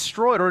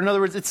destroyed. Or in other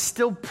words, it's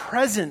still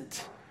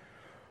present.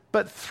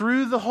 But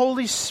through the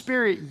Holy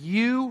Spirit,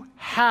 you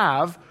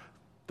have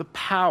the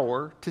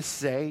power to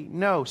say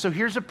no. So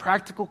here's a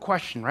practical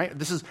question, right?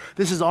 This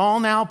is all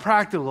now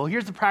practical.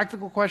 Here's the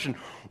practical question.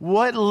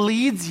 What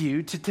leads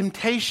you to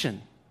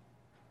temptation?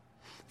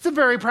 It's a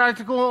very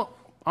practical,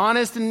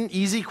 honest, and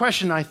easy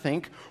question, I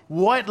think.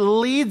 What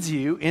leads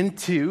you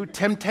into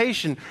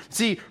temptation?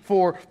 See,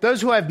 for those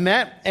who I've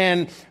met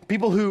and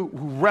people who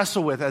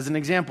wrestle with, as an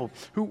example,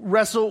 who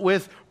wrestle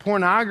with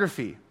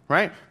pornography,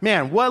 right?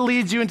 Man, what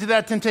leads you into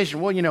that temptation?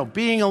 Well,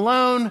 being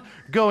alone,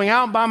 going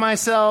out by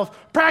myself.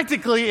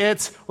 Practically,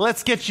 it's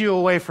let's get you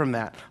away from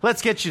that.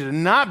 Let's get you to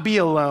not be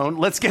alone.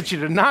 Let's get you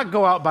to not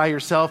go out by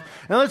yourself.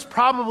 And let's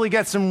probably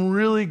get some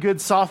really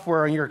good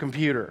software on your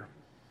computer.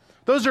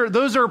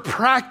 Those are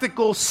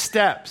practical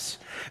steps.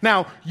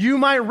 Now, you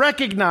might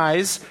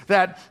recognize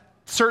that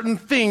certain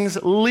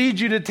things lead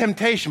you to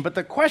temptation, but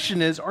the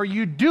question is, are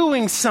you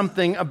doing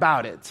something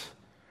about it?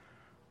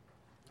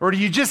 Or do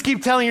you just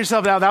keep telling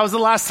yourself, that was the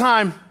last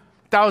time,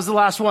 that was the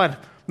last one, I'm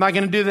not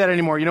going to do that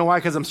anymore. You know why?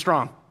 Because I'm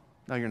strong.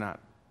 No, you're not.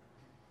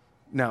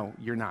 No,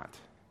 you're not.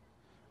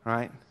 All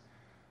right?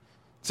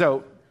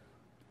 So,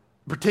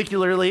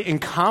 particularly in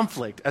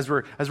conflict, as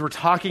we're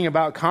talking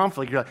about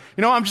conflict, you're like,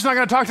 I'm just not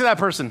going to talk to that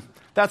person.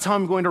 That's how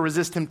I'm going to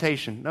resist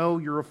temptation. No,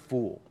 you're a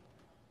fool.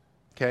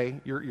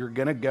 Okay? You're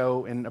going to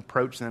go and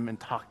approach them and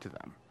talk to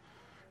them.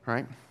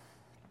 Right?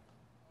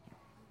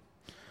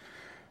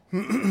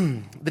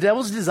 The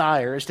devil's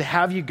desire is to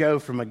have you go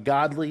from a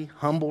godly,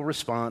 humble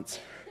response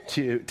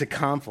to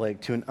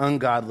conflict to an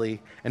ungodly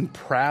and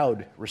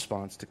proud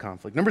response to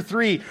conflict. Number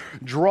 3,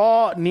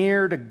 draw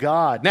near to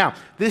God. Now,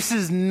 this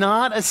is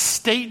not a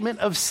statement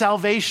of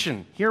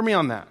salvation. Hear me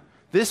on that.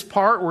 This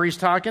part where he's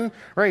talking,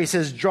 right, he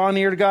says, draw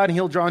near to God and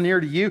he'll draw near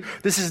to you.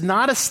 This is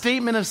not a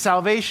statement of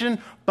salvation,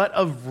 but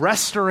of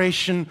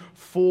restoration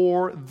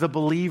for the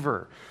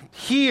believer.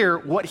 Here,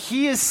 what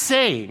he is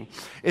saying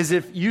is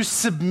if you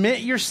submit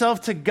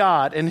yourself to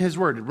God and his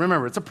word,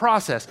 remember, it's a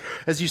process.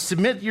 As you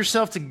submit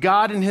yourself to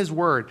God and his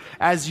word,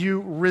 as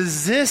you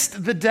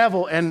resist the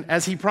devil, and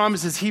as he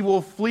promises he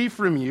will flee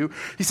from you,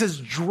 he says,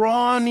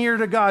 draw near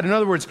to God. In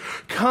other words,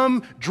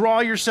 come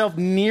draw yourself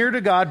near to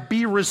God,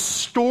 be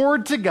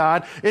restored to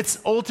God. It's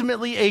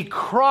ultimately a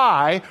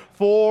cry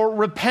for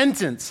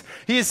repentance.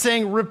 He is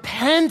saying,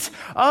 repent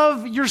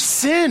of your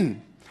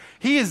sin.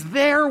 He is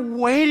there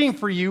waiting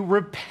for you.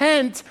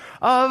 Repent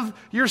of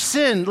your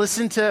sin.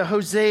 Listen to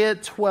Hosea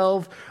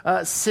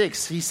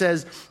 12:6. He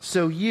says,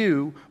 so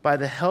you, by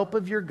the help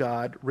of your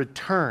God,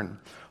 return.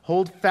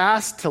 Hold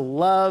fast to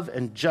love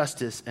and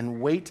justice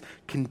and wait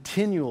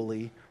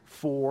continually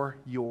for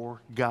your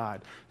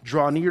God.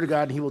 Draw near to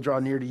God and he will draw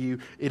near to you.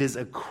 It is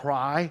a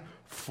cry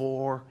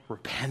for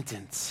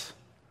repentance.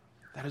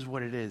 That is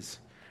what it is.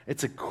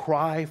 It's a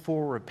cry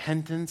for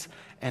repentance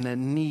and a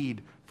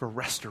need for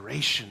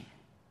restoration.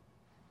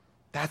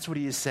 That's what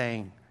he is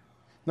saying.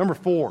 Number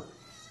 4,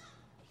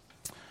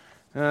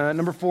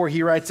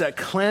 he writes that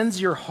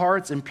cleanse your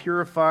hands and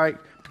purify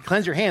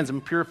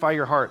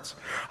your hearts.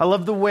 I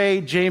love the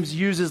way James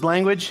uses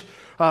language,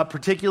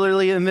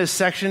 particularly in this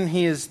section.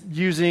 He is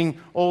using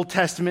Old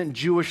Testament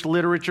Jewish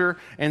literature,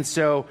 and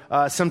so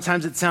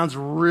sometimes it sounds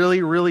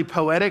really, really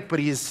poetic, but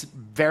he is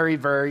very,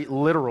 very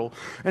literal.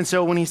 And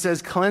so when he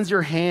says, cleanse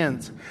your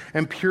hands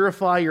and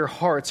purify your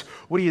hearts,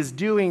 what he is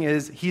doing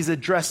is he's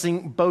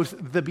addressing both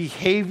the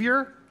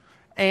behavior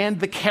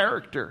and the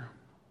character.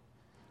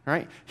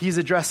 Right? He's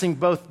addressing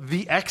both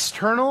the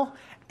external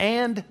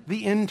and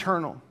the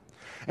internal.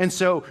 And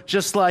so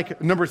just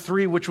like number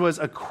 3, which was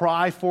a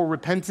cry for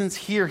repentance,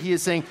 here he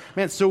is saying,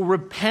 man, so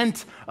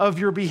repent of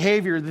your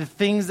behavior, the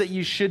things that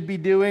you should be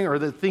doing or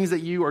the things that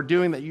you are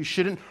doing that you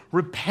shouldn't.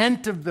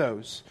 Repent of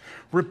those.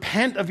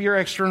 Repent of your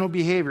external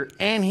behavior.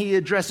 And he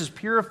addresses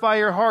purify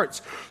your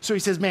hearts. So he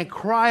says, man,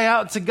 cry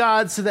out to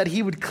God so that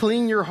he would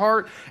clean your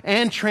heart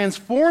and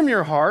transform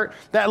your heart.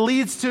 That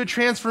leads to a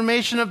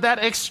transformation of that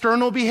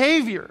external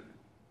behavior.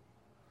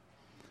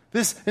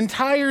 This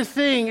entire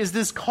thing is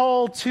this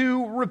call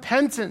to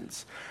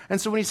repentance. And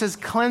so when he says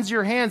cleanse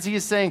your hands, he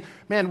is saying,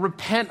 man,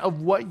 repent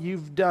of what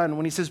you've done.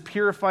 When he says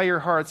purify your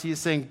hearts, he is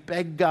saying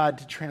beg God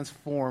to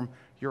transform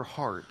your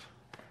heart.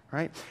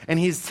 Right? And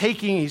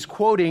he's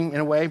quoting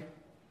in a way,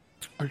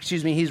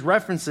 he's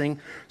referencing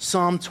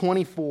Psalm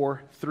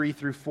 24,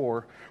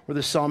 3-4, where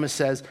the psalmist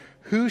says,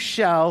 who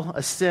shall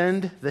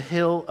ascend the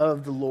hill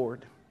of the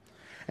Lord?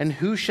 And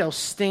who shall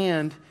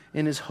stand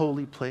in his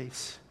holy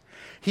place?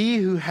 He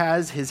who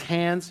has his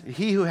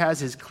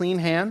clean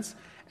hands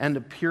and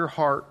a pure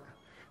heart,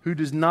 who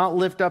does not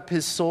lift up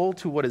his soul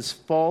to what is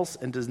false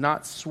and does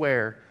not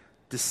swear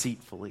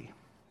deceitfully.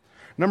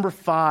 Number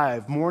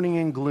 5, mourning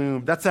and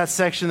gloom. That's that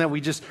section that we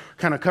just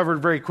kind of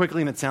covered very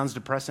quickly, and it sounds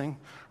depressing,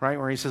 right?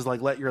 Where he says,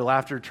 like, let your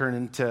laughter turn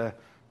into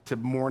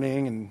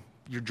mourning and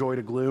your joy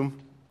to gloom.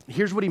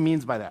 Here's what he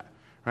means by that,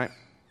 right?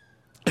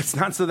 It's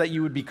not so that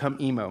you would become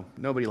emo.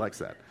 Nobody likes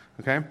that,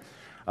 okay?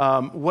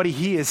 What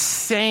he is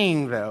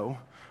saying, though,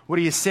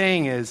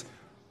 is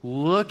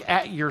Look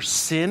at your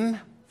sin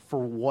for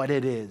what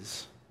it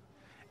is.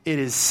 It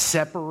is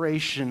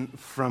separation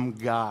from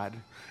God.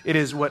 It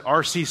is what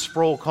R.C.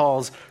 Sproul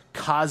calls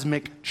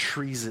cosmic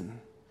treason.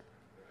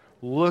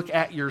 Look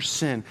at your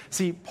sin.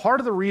 See, part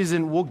of the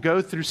reason we'll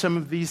go through some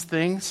of these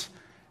things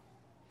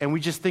and we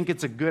just think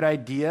it's a good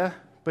idea,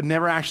 but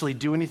never actually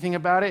do anything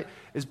about it,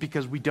 is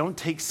because we don't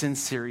take sin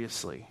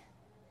seriously.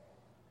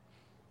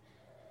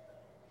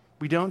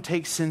 We don't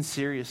take sin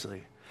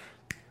seriously.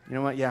 You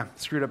know what? Yeah,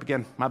 screwed up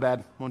again. My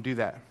bad. Won't do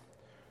that.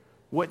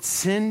 What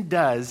sin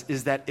does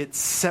is that it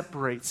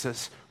separates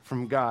us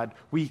from God.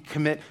 We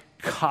commit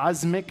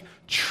cosmic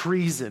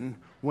treason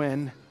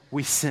when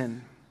we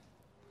sin.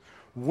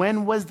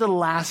 When was the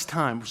last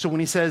time? So when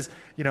he says,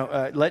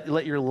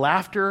 let your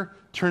laughter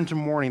turn to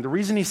mourning. The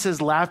reason he says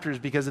laughter is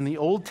because in the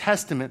Old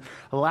Testament,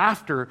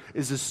 laughter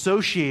is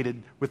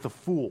associated with a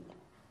fool.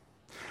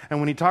 And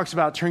when he talks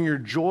about turn your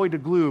joy to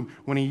gloom,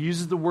 when he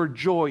uses the word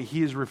joy,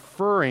 he is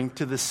referring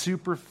to the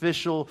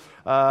superficial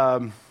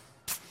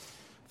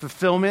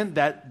fulfillment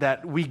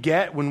that we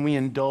get when we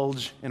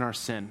indulge in our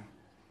sin.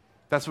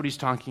 That's what he's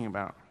talking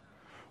about.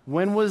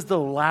 When was the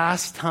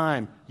last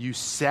time you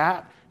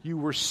sat, you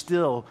were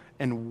still,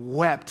 and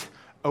wept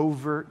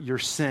over your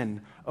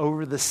sin,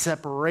 over the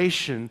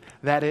separation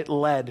that it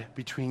led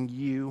between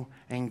you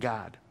and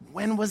God?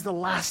 When was the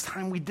last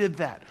time we did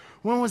that?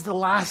 When was the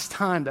last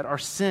time that our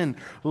sin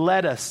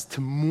led us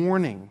to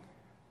mourning?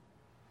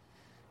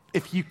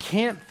 If you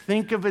can't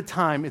think of a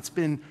time, it's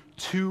been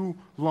too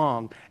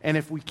long. And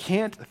if we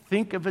can't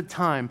think of a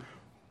time,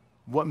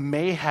 what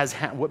may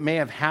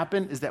have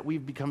happened is that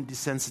we've become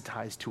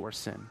desensitized to our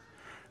sin.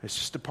 It's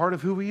just a part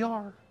of who we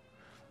are.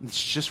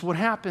 It's just what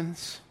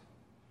happens.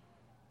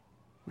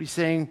 What he's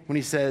saying when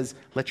he says,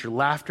 let your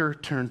laughter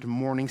turn to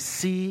mourning.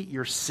 See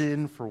your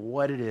sin for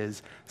what it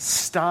is.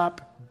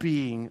 Stop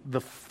being the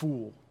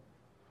fool.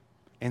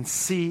 And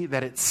see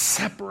that it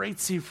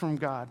separates you from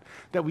God,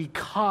 that we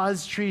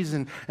cause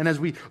treason. And as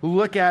we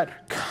look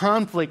at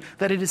conflict,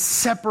 that it is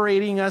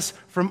separating us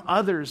from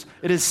others.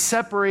 It is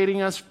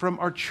separating us from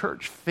our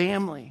church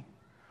family.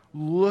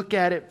 Look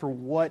at it for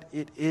what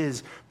it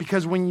is.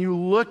 Because when you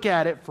look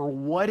at it for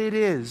what it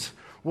is,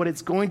 what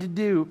it's going to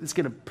do is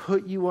going to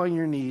put you on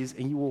your knees,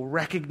 and you will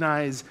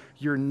recognize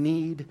your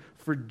need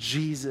for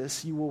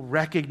Jesus. You will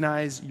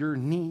recognize your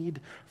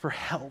need for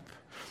help.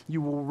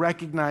 You will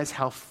recognize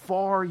how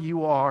far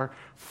you are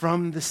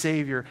from the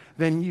Savior.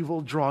 Then you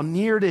will draw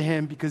near to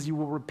him because you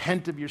will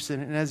repent of your sin.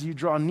 And as you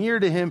draw near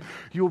to him,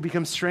 you will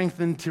become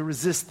strengthened to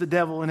resist the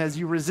devil. And as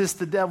you resist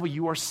the devil,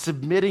 you are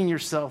submitting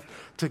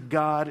yourself to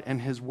God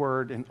and his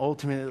word. And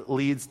ultimately it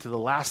leads to the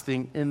last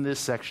thing in this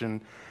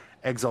section,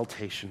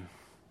 exaltation.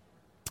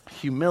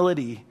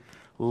 Humility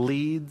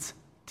leads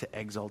to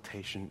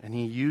exaltation. And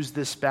he used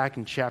this back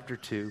in chapter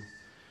 2.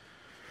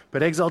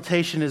 But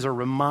exaltation is a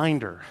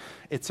reminder.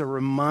 It's a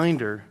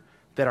reminder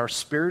that our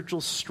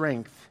spiritual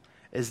strength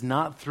is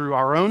not through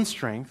our own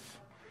strength.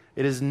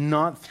 It is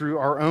not through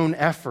our own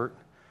effort,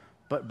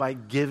 but by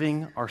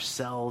giving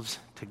ourselves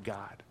to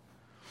God.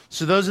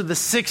 So those are the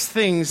 6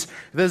 things.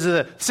 Those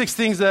are the 6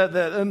 things that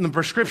in the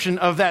prescription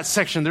of that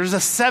section. There's a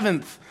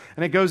 7th.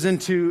 And it goes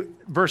into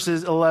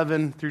verses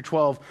 11 through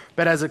 12.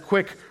 But as a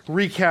quick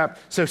recap,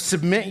 so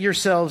submit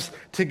yourselves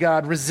to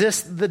God,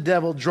 resist the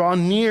devil, draw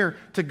near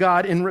to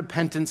God in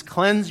repentance,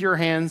 cleanse your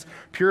hands,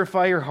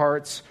 purify your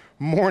hearts,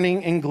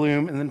 mourning and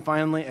gloom, and then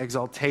finally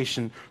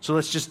exaltation. So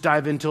let's just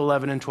dive into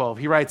 11 and 12.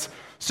 He writes,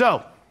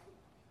 so,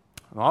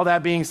 all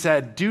that being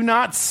said, do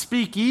not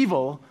speak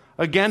evil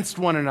against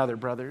one another,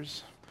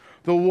 brothers.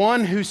 The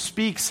one who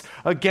speaks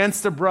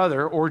against a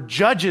brother or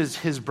judges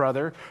his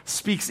brother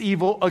speaks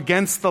evil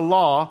against the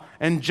law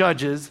and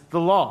judges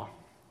the law.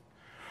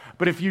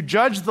 But if you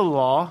judge the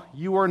law,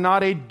 you are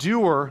not a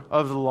doer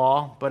of the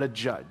law, but a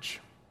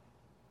judge.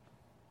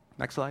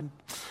 Next slide.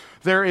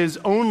 There is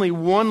only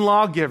one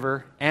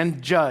lawgiver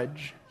and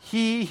judge,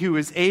 he who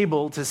is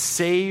able to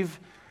save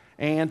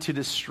and to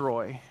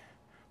destroy.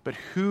 But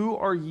who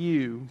are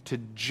you to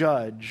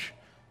judge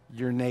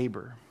your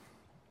neighbor?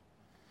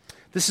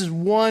 This is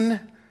one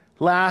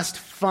last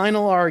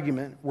final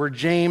argument where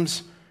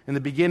James in the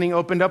beginning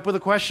opened up with a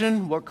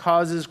question, what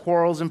causes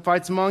quarrels and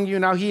fights among you?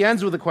 Now he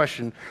ends with a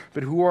question,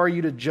 but who are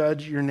you to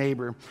judge your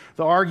neighbor?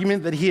 The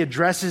argument that he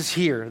addresses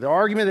here, the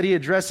argument that he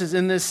addresses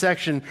in this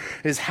section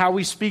is how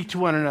we speak to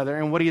one another.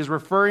 And what he is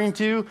referring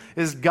to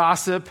is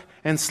gossip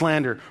and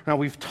slander. Now,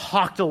 we've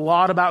talked a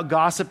lot about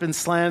gossip and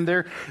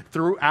slander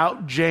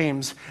throughout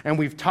James, and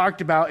we've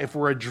talked about if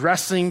we're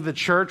addressing the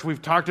church,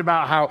 we've talked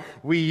about how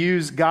we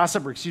use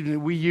gossip,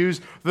 we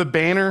use the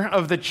banner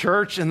of the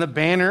church and the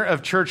banner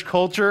of church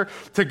culture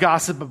to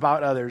gossip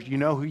about others. You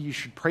know who you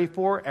should pray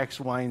for? X,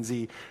 Y, and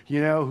Z. You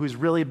know who's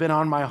really been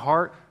on my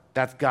heart?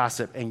 That's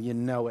gossip, and you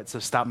know it, so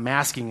stop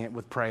masking it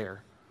with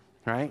prayer,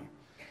 right?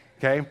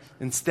 Okay?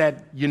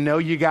 Instead, you know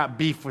you got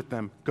beef with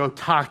them. Go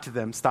talk to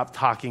them. Stop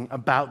talking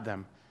about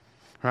them.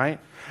 right?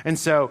 And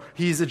so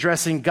he's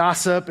addressing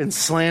gossip and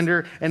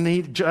slander, and he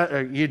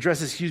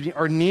addresses,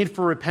 our need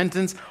for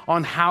repentance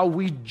on how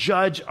we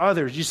judge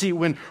others. You see,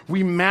 when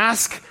we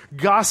mask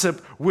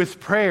gossip with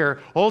prayer,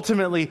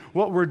 ultimately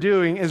what we're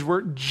doing is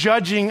we're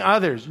judging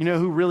others. You know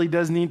who really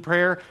does need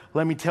prayer?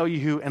 Let me tell you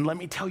who, and let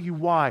me tell you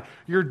why.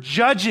 You're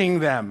judging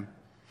them.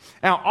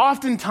 Now,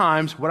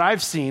 oftentimes, what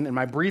I've seen in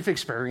my brief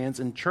experience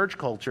in church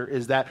culture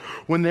is that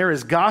when there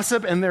is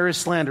gossip and there is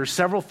slander,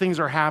 several things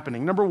are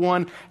happening. Number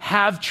one,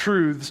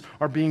 half-truths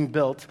are being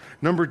built.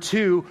 Number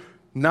two,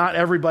 not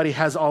everybody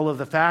has all of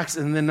the facts.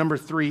 And then number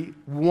three,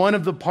 one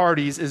of the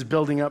parties is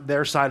building up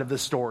their side of the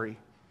story.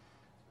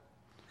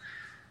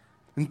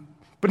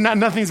 But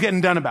nothing's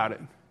getting done about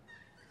it.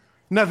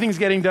 Nothing's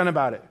getting done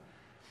about it.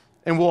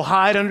 And we'll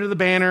hide under the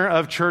banner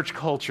of church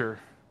culture,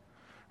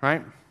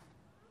 right?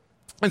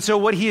 And so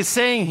what he is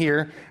saying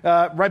here,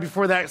 right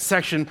before that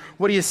section,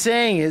 what he is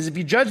saying is, if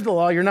you judge the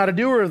law, you're not a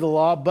doer of the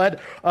law,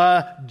 but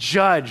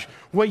judge.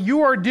 What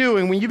you are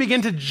doing when you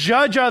begin to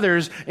judge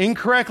others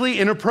incorrectly,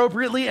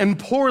 inappropriately, and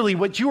poorly,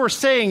 what you are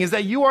saying is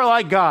that you are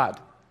like God.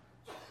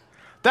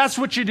 That's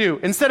what you do.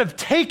 Instead of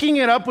taking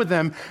it up with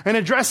them and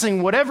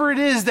addressing whatever it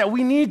is that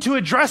we need to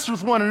address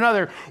with one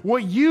another,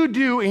 what you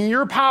do in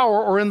your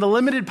power or in the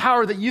limited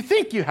power that you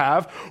think you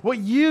have, what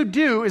you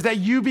do is that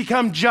you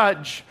become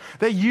judge,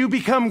 that you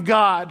become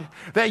God,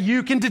 that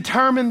you can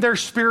determine their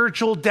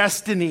spiritual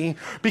destiny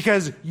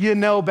because you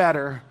know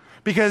better,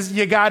 because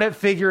you got it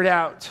figured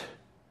out.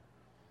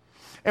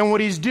 And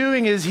what he's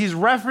doing is he's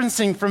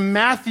referencing from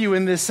Matthew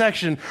in this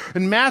section.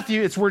 In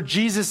Matthew, it's where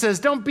Jesus says,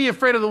 don't be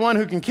afraid of the one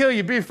who can kill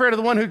you. Be afraid of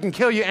the one who can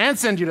kill you and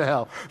send you to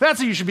hell. That's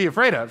who you should be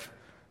afraid of.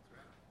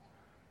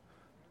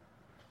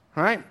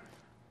 All right?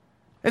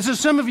 And so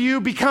some of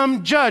you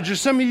become judge, or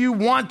some of you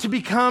want to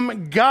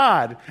become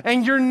God.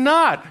 And you're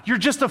not. You're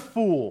just a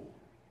fool.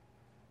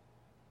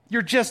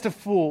 You're just a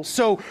fool.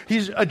 So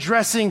he's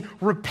addressing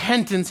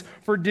repentance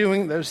for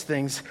doing those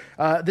things.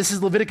 This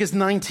is Leviticus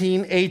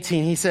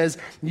 19:18. He says,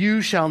 you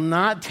shall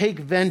not take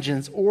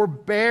vengeance or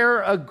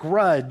bear a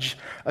grudge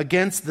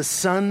against the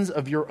sons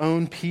of your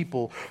own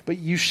people, but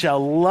you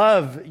shall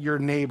love your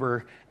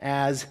neighbor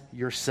as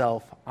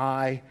yourself.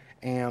 I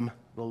am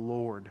the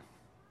Lord.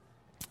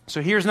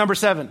 So here's number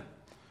 7.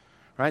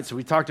 Right? So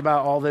we talked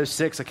about all those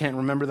 6. I can't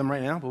remember them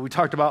right now, but we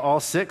talked about all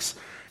 6.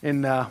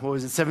 In,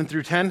 7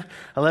 through 10,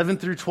 11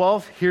 through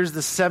 12. Here's the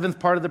 7th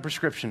part of the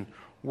prescription,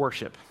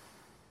 worship.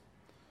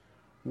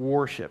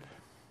 Worship.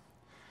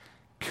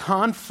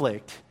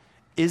 Conflict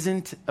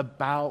isn't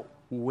about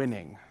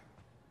winning.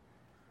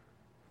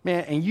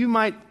 Man, and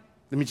let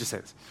me just say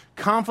this.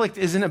 Conflict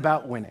isn't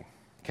about winning,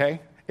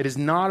 okay? It is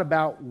not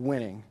about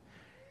winning.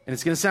 And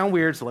it's going to sound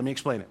weird, so let me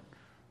explain it.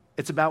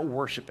 It's about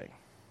worshiping,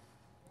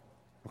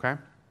 okay?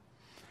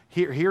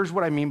 Here's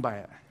what I mean by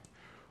it.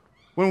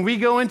 When we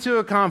go into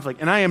a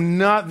conflict, and I am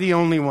not the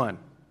only one.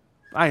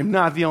 I am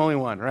not the only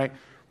one, right?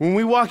 When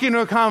we walk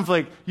into a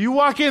conflict, you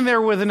walk in there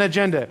with an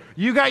agenda.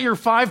 You got your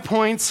 5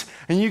 points,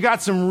 and you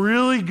got some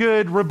really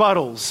good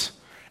rebuttals.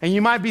 And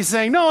you might be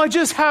saying, no, I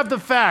just have the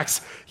facts.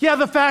 Yeah,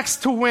 the facts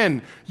to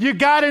win. You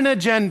got an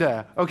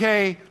agenda,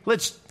 okay?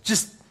 Let's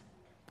just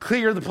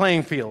clear the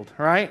playing field,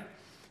 all right?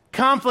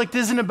 Conflict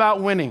isn't about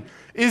winning.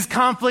 Is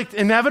conflict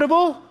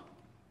inevitable?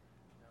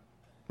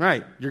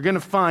 Right, you're going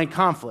to find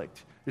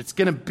conflict. It's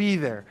going to be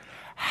there.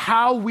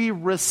 How we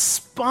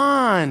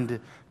respond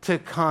to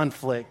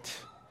conflict,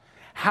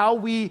 how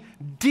we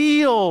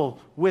deal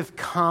with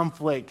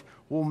conflict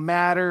will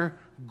matter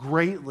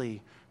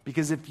greatly.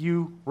 Because if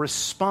you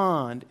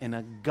respond in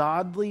a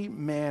godly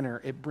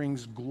manner, it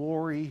brings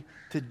glory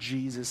to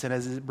Jesus. And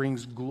as it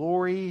brings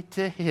glory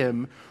to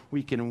him,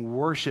 we can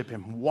worship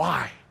him.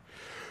 Why?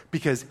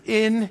 Because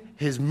in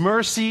his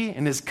mercy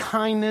and his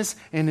kindness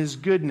and his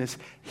goodness,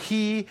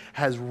 he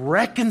has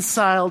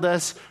reconciled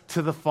us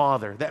to the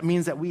Father. That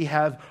means that we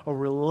have a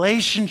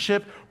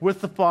relationship with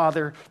the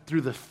Father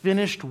through the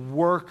finished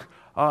work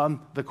on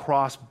the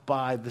cross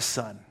by the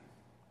Son.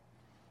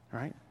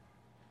 Right?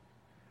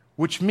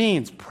 Which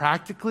means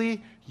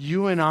practically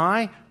you and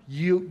I,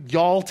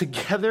 y'all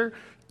together,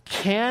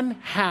 can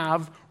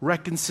have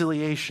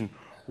reconciliation.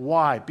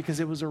 Why? Because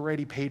it was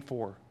already paid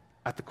for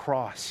at the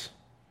cross.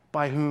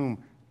 By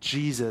whom?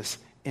 Jesus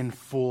in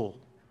full.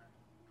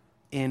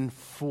 In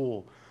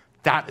full.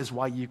 That is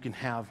why you can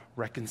have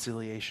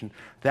reconciliation.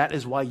 That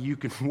is why you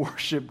can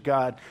worship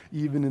God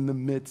even in the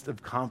midst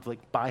of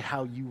conflict, by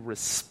how you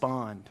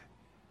respond.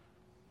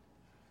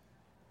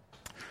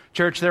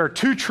 Church, there are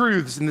 2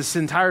 truths in this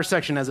entire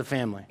section as a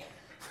family.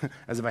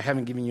 As if I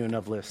haven't given you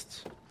enough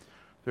lists.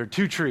 There are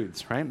 2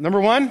 truths, right?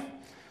 Number 1,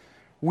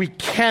 we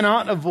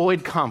cannot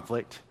avoid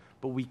conflict,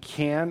 but we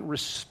can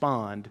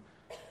respond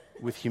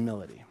with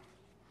humility.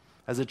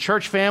 As a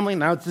church family,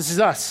 now this is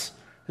us.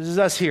 This is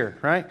us here,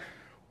 right?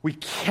 We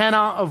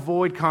cannot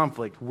avoid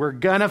conflict. We're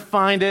going to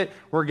find it.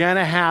 We're going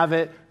to have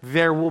it.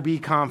 There will be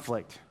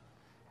conflict.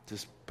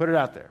 Just put it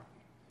out there.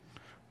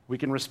 We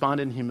can respond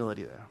in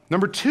humility there.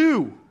 Number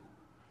 2,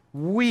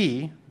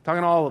 talking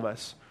to all of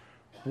us,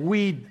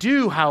 we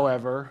do,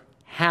 however,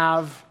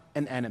 have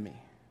an enemy.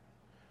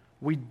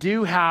 we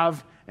do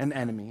have an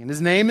enemy, and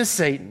his name is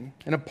Satan.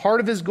 And a part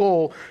of his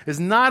goal is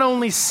not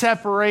only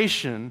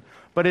separation,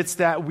 but it's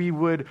that we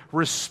would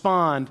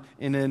respond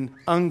in an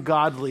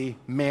ungodly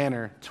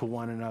manner to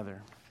one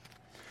another.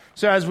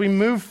 So as we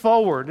move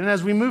forward, and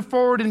as we move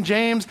forward in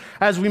James,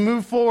 as we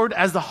move forward,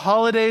 as the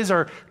holidays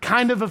are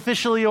kind of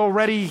officially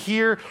already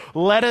here,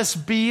 let us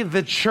be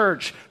the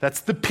church.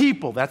 That's the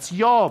people. That's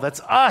y'all.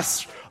 That's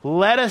us.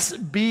 Let us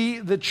be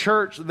the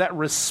church that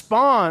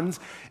responds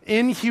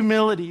in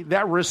humility,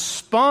 that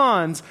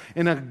responds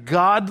in a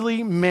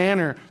godly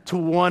manner to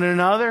one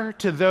another,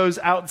 to those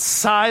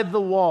outside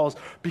the walls,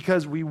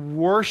 because we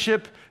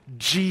worship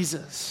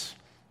Jesus.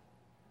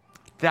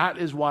 That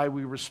is why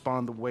we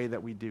respond the way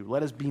that we do.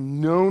 Let us be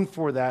known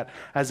for that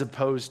as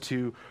opposed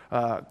to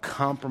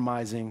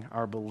compromising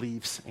our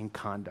beliefs and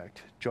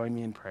conduct. Join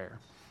me in prayer.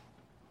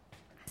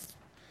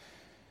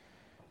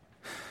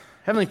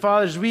 Heavenly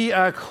Father, as we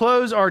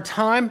close our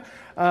time,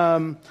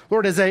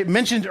 Lord, as I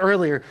mentioned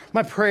earlier,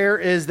 my prayer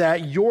is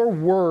that your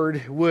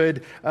word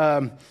would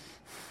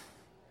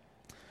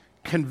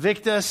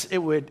convict us, it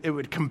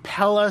would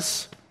compel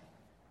us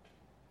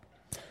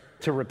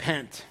to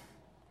repent.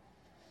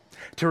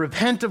 To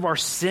repent of our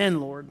sin,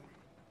 Lord.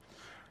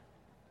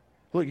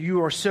 Look,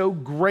 you are so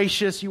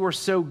gracious, you are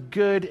so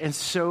good and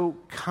so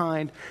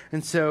kind.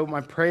 And so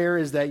my prayer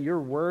is that your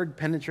word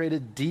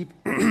penetrated deep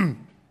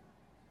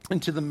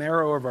into the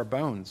marrow of our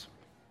bones.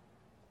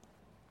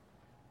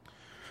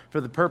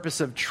 For the purpose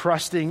of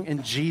trusting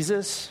in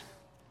Jesus,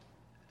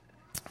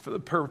 for the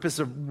purpose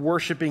of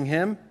worshiping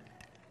him,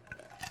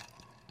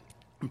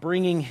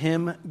 bringing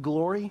him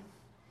glory,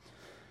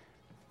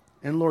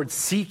 and Lord,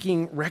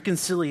 seeking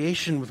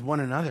reconciliation with one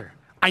another.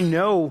 I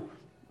know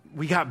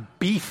we got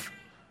beef.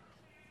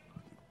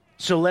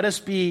 So let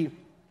us be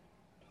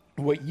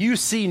what you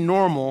see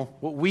normal,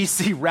 what we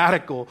see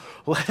radical.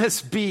 Let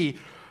us be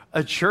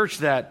a church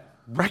that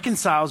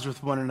reconciles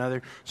with one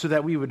another so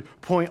that we would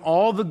point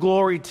all the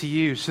glory to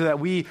you, so that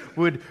we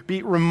would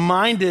be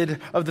reminded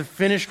of the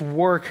finished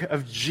work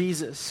of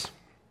Jesus.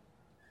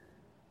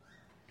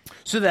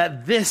 So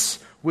that this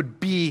would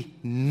be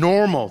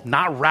normal,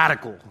 not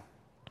radical.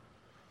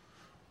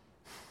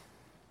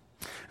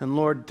 And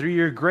Lord, through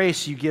your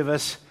grace, you give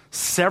us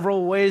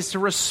several ways to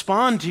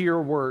respond to your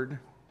word.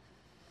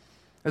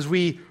 As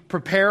we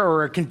prepare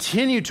or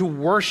continue to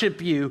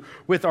worship you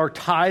with our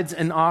tithes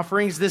and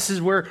offerings, this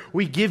is where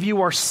we give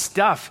you our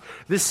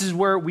stuff. This is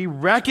where we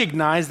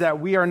recognize that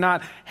we are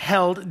not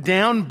held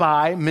down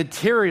by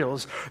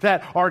materials,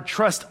 that our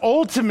trust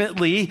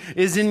ultimately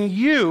is in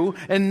you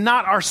and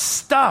not our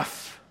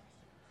stuff.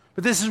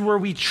 But this is where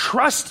we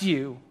trust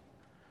you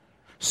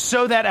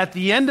so that at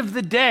the end of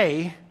the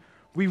day,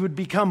 we would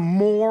become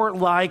more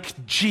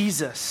like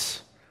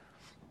Jesus.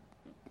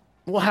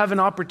 We'll have an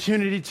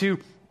opportunity to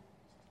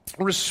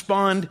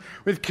respond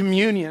with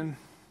communion.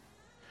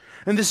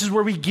 And this is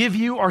where we give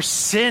you our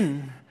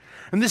sin.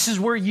 And this is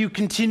where you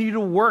continue to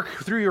work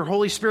through your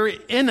Holy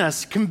Spirit in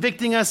us,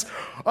 convicting us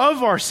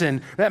of our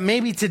sin. That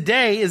maybe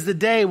today is the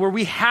day where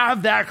we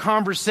have that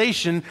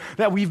conversation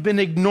that we've been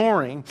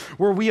ignoring,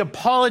 where we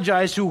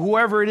apologize to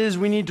whoever it is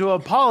we need to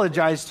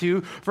apologize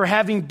to for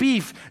having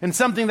beef and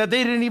something that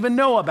they didn't even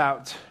know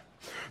about.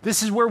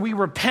 This is where we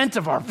repent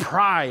of our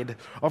pride,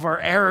 of our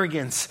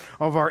arrogance,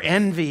 of our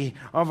envy,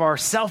 of our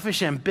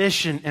selfish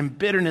ambition and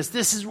bitterness.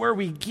 This is where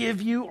we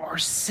give you our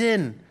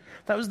sin.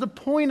 That was the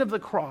point of the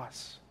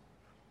cross.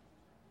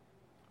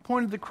 The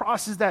point of the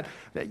cross is that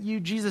you,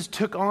 Jesus,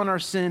 took on our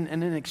sin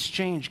and in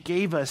exchange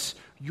gave us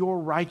your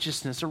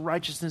righteousness, a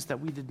righteousness that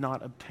we did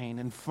not obtain.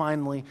 And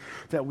finally,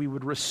 that we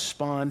would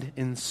respond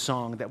in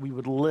song, that we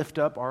would lift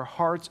up our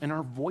hearts and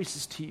our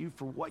voices to you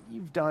for what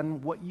you've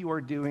done, what you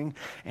are doing,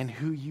 and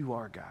who you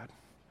are, God.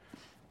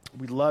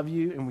 We love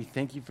you and we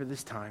thank you for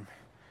this time.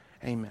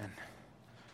 Amen.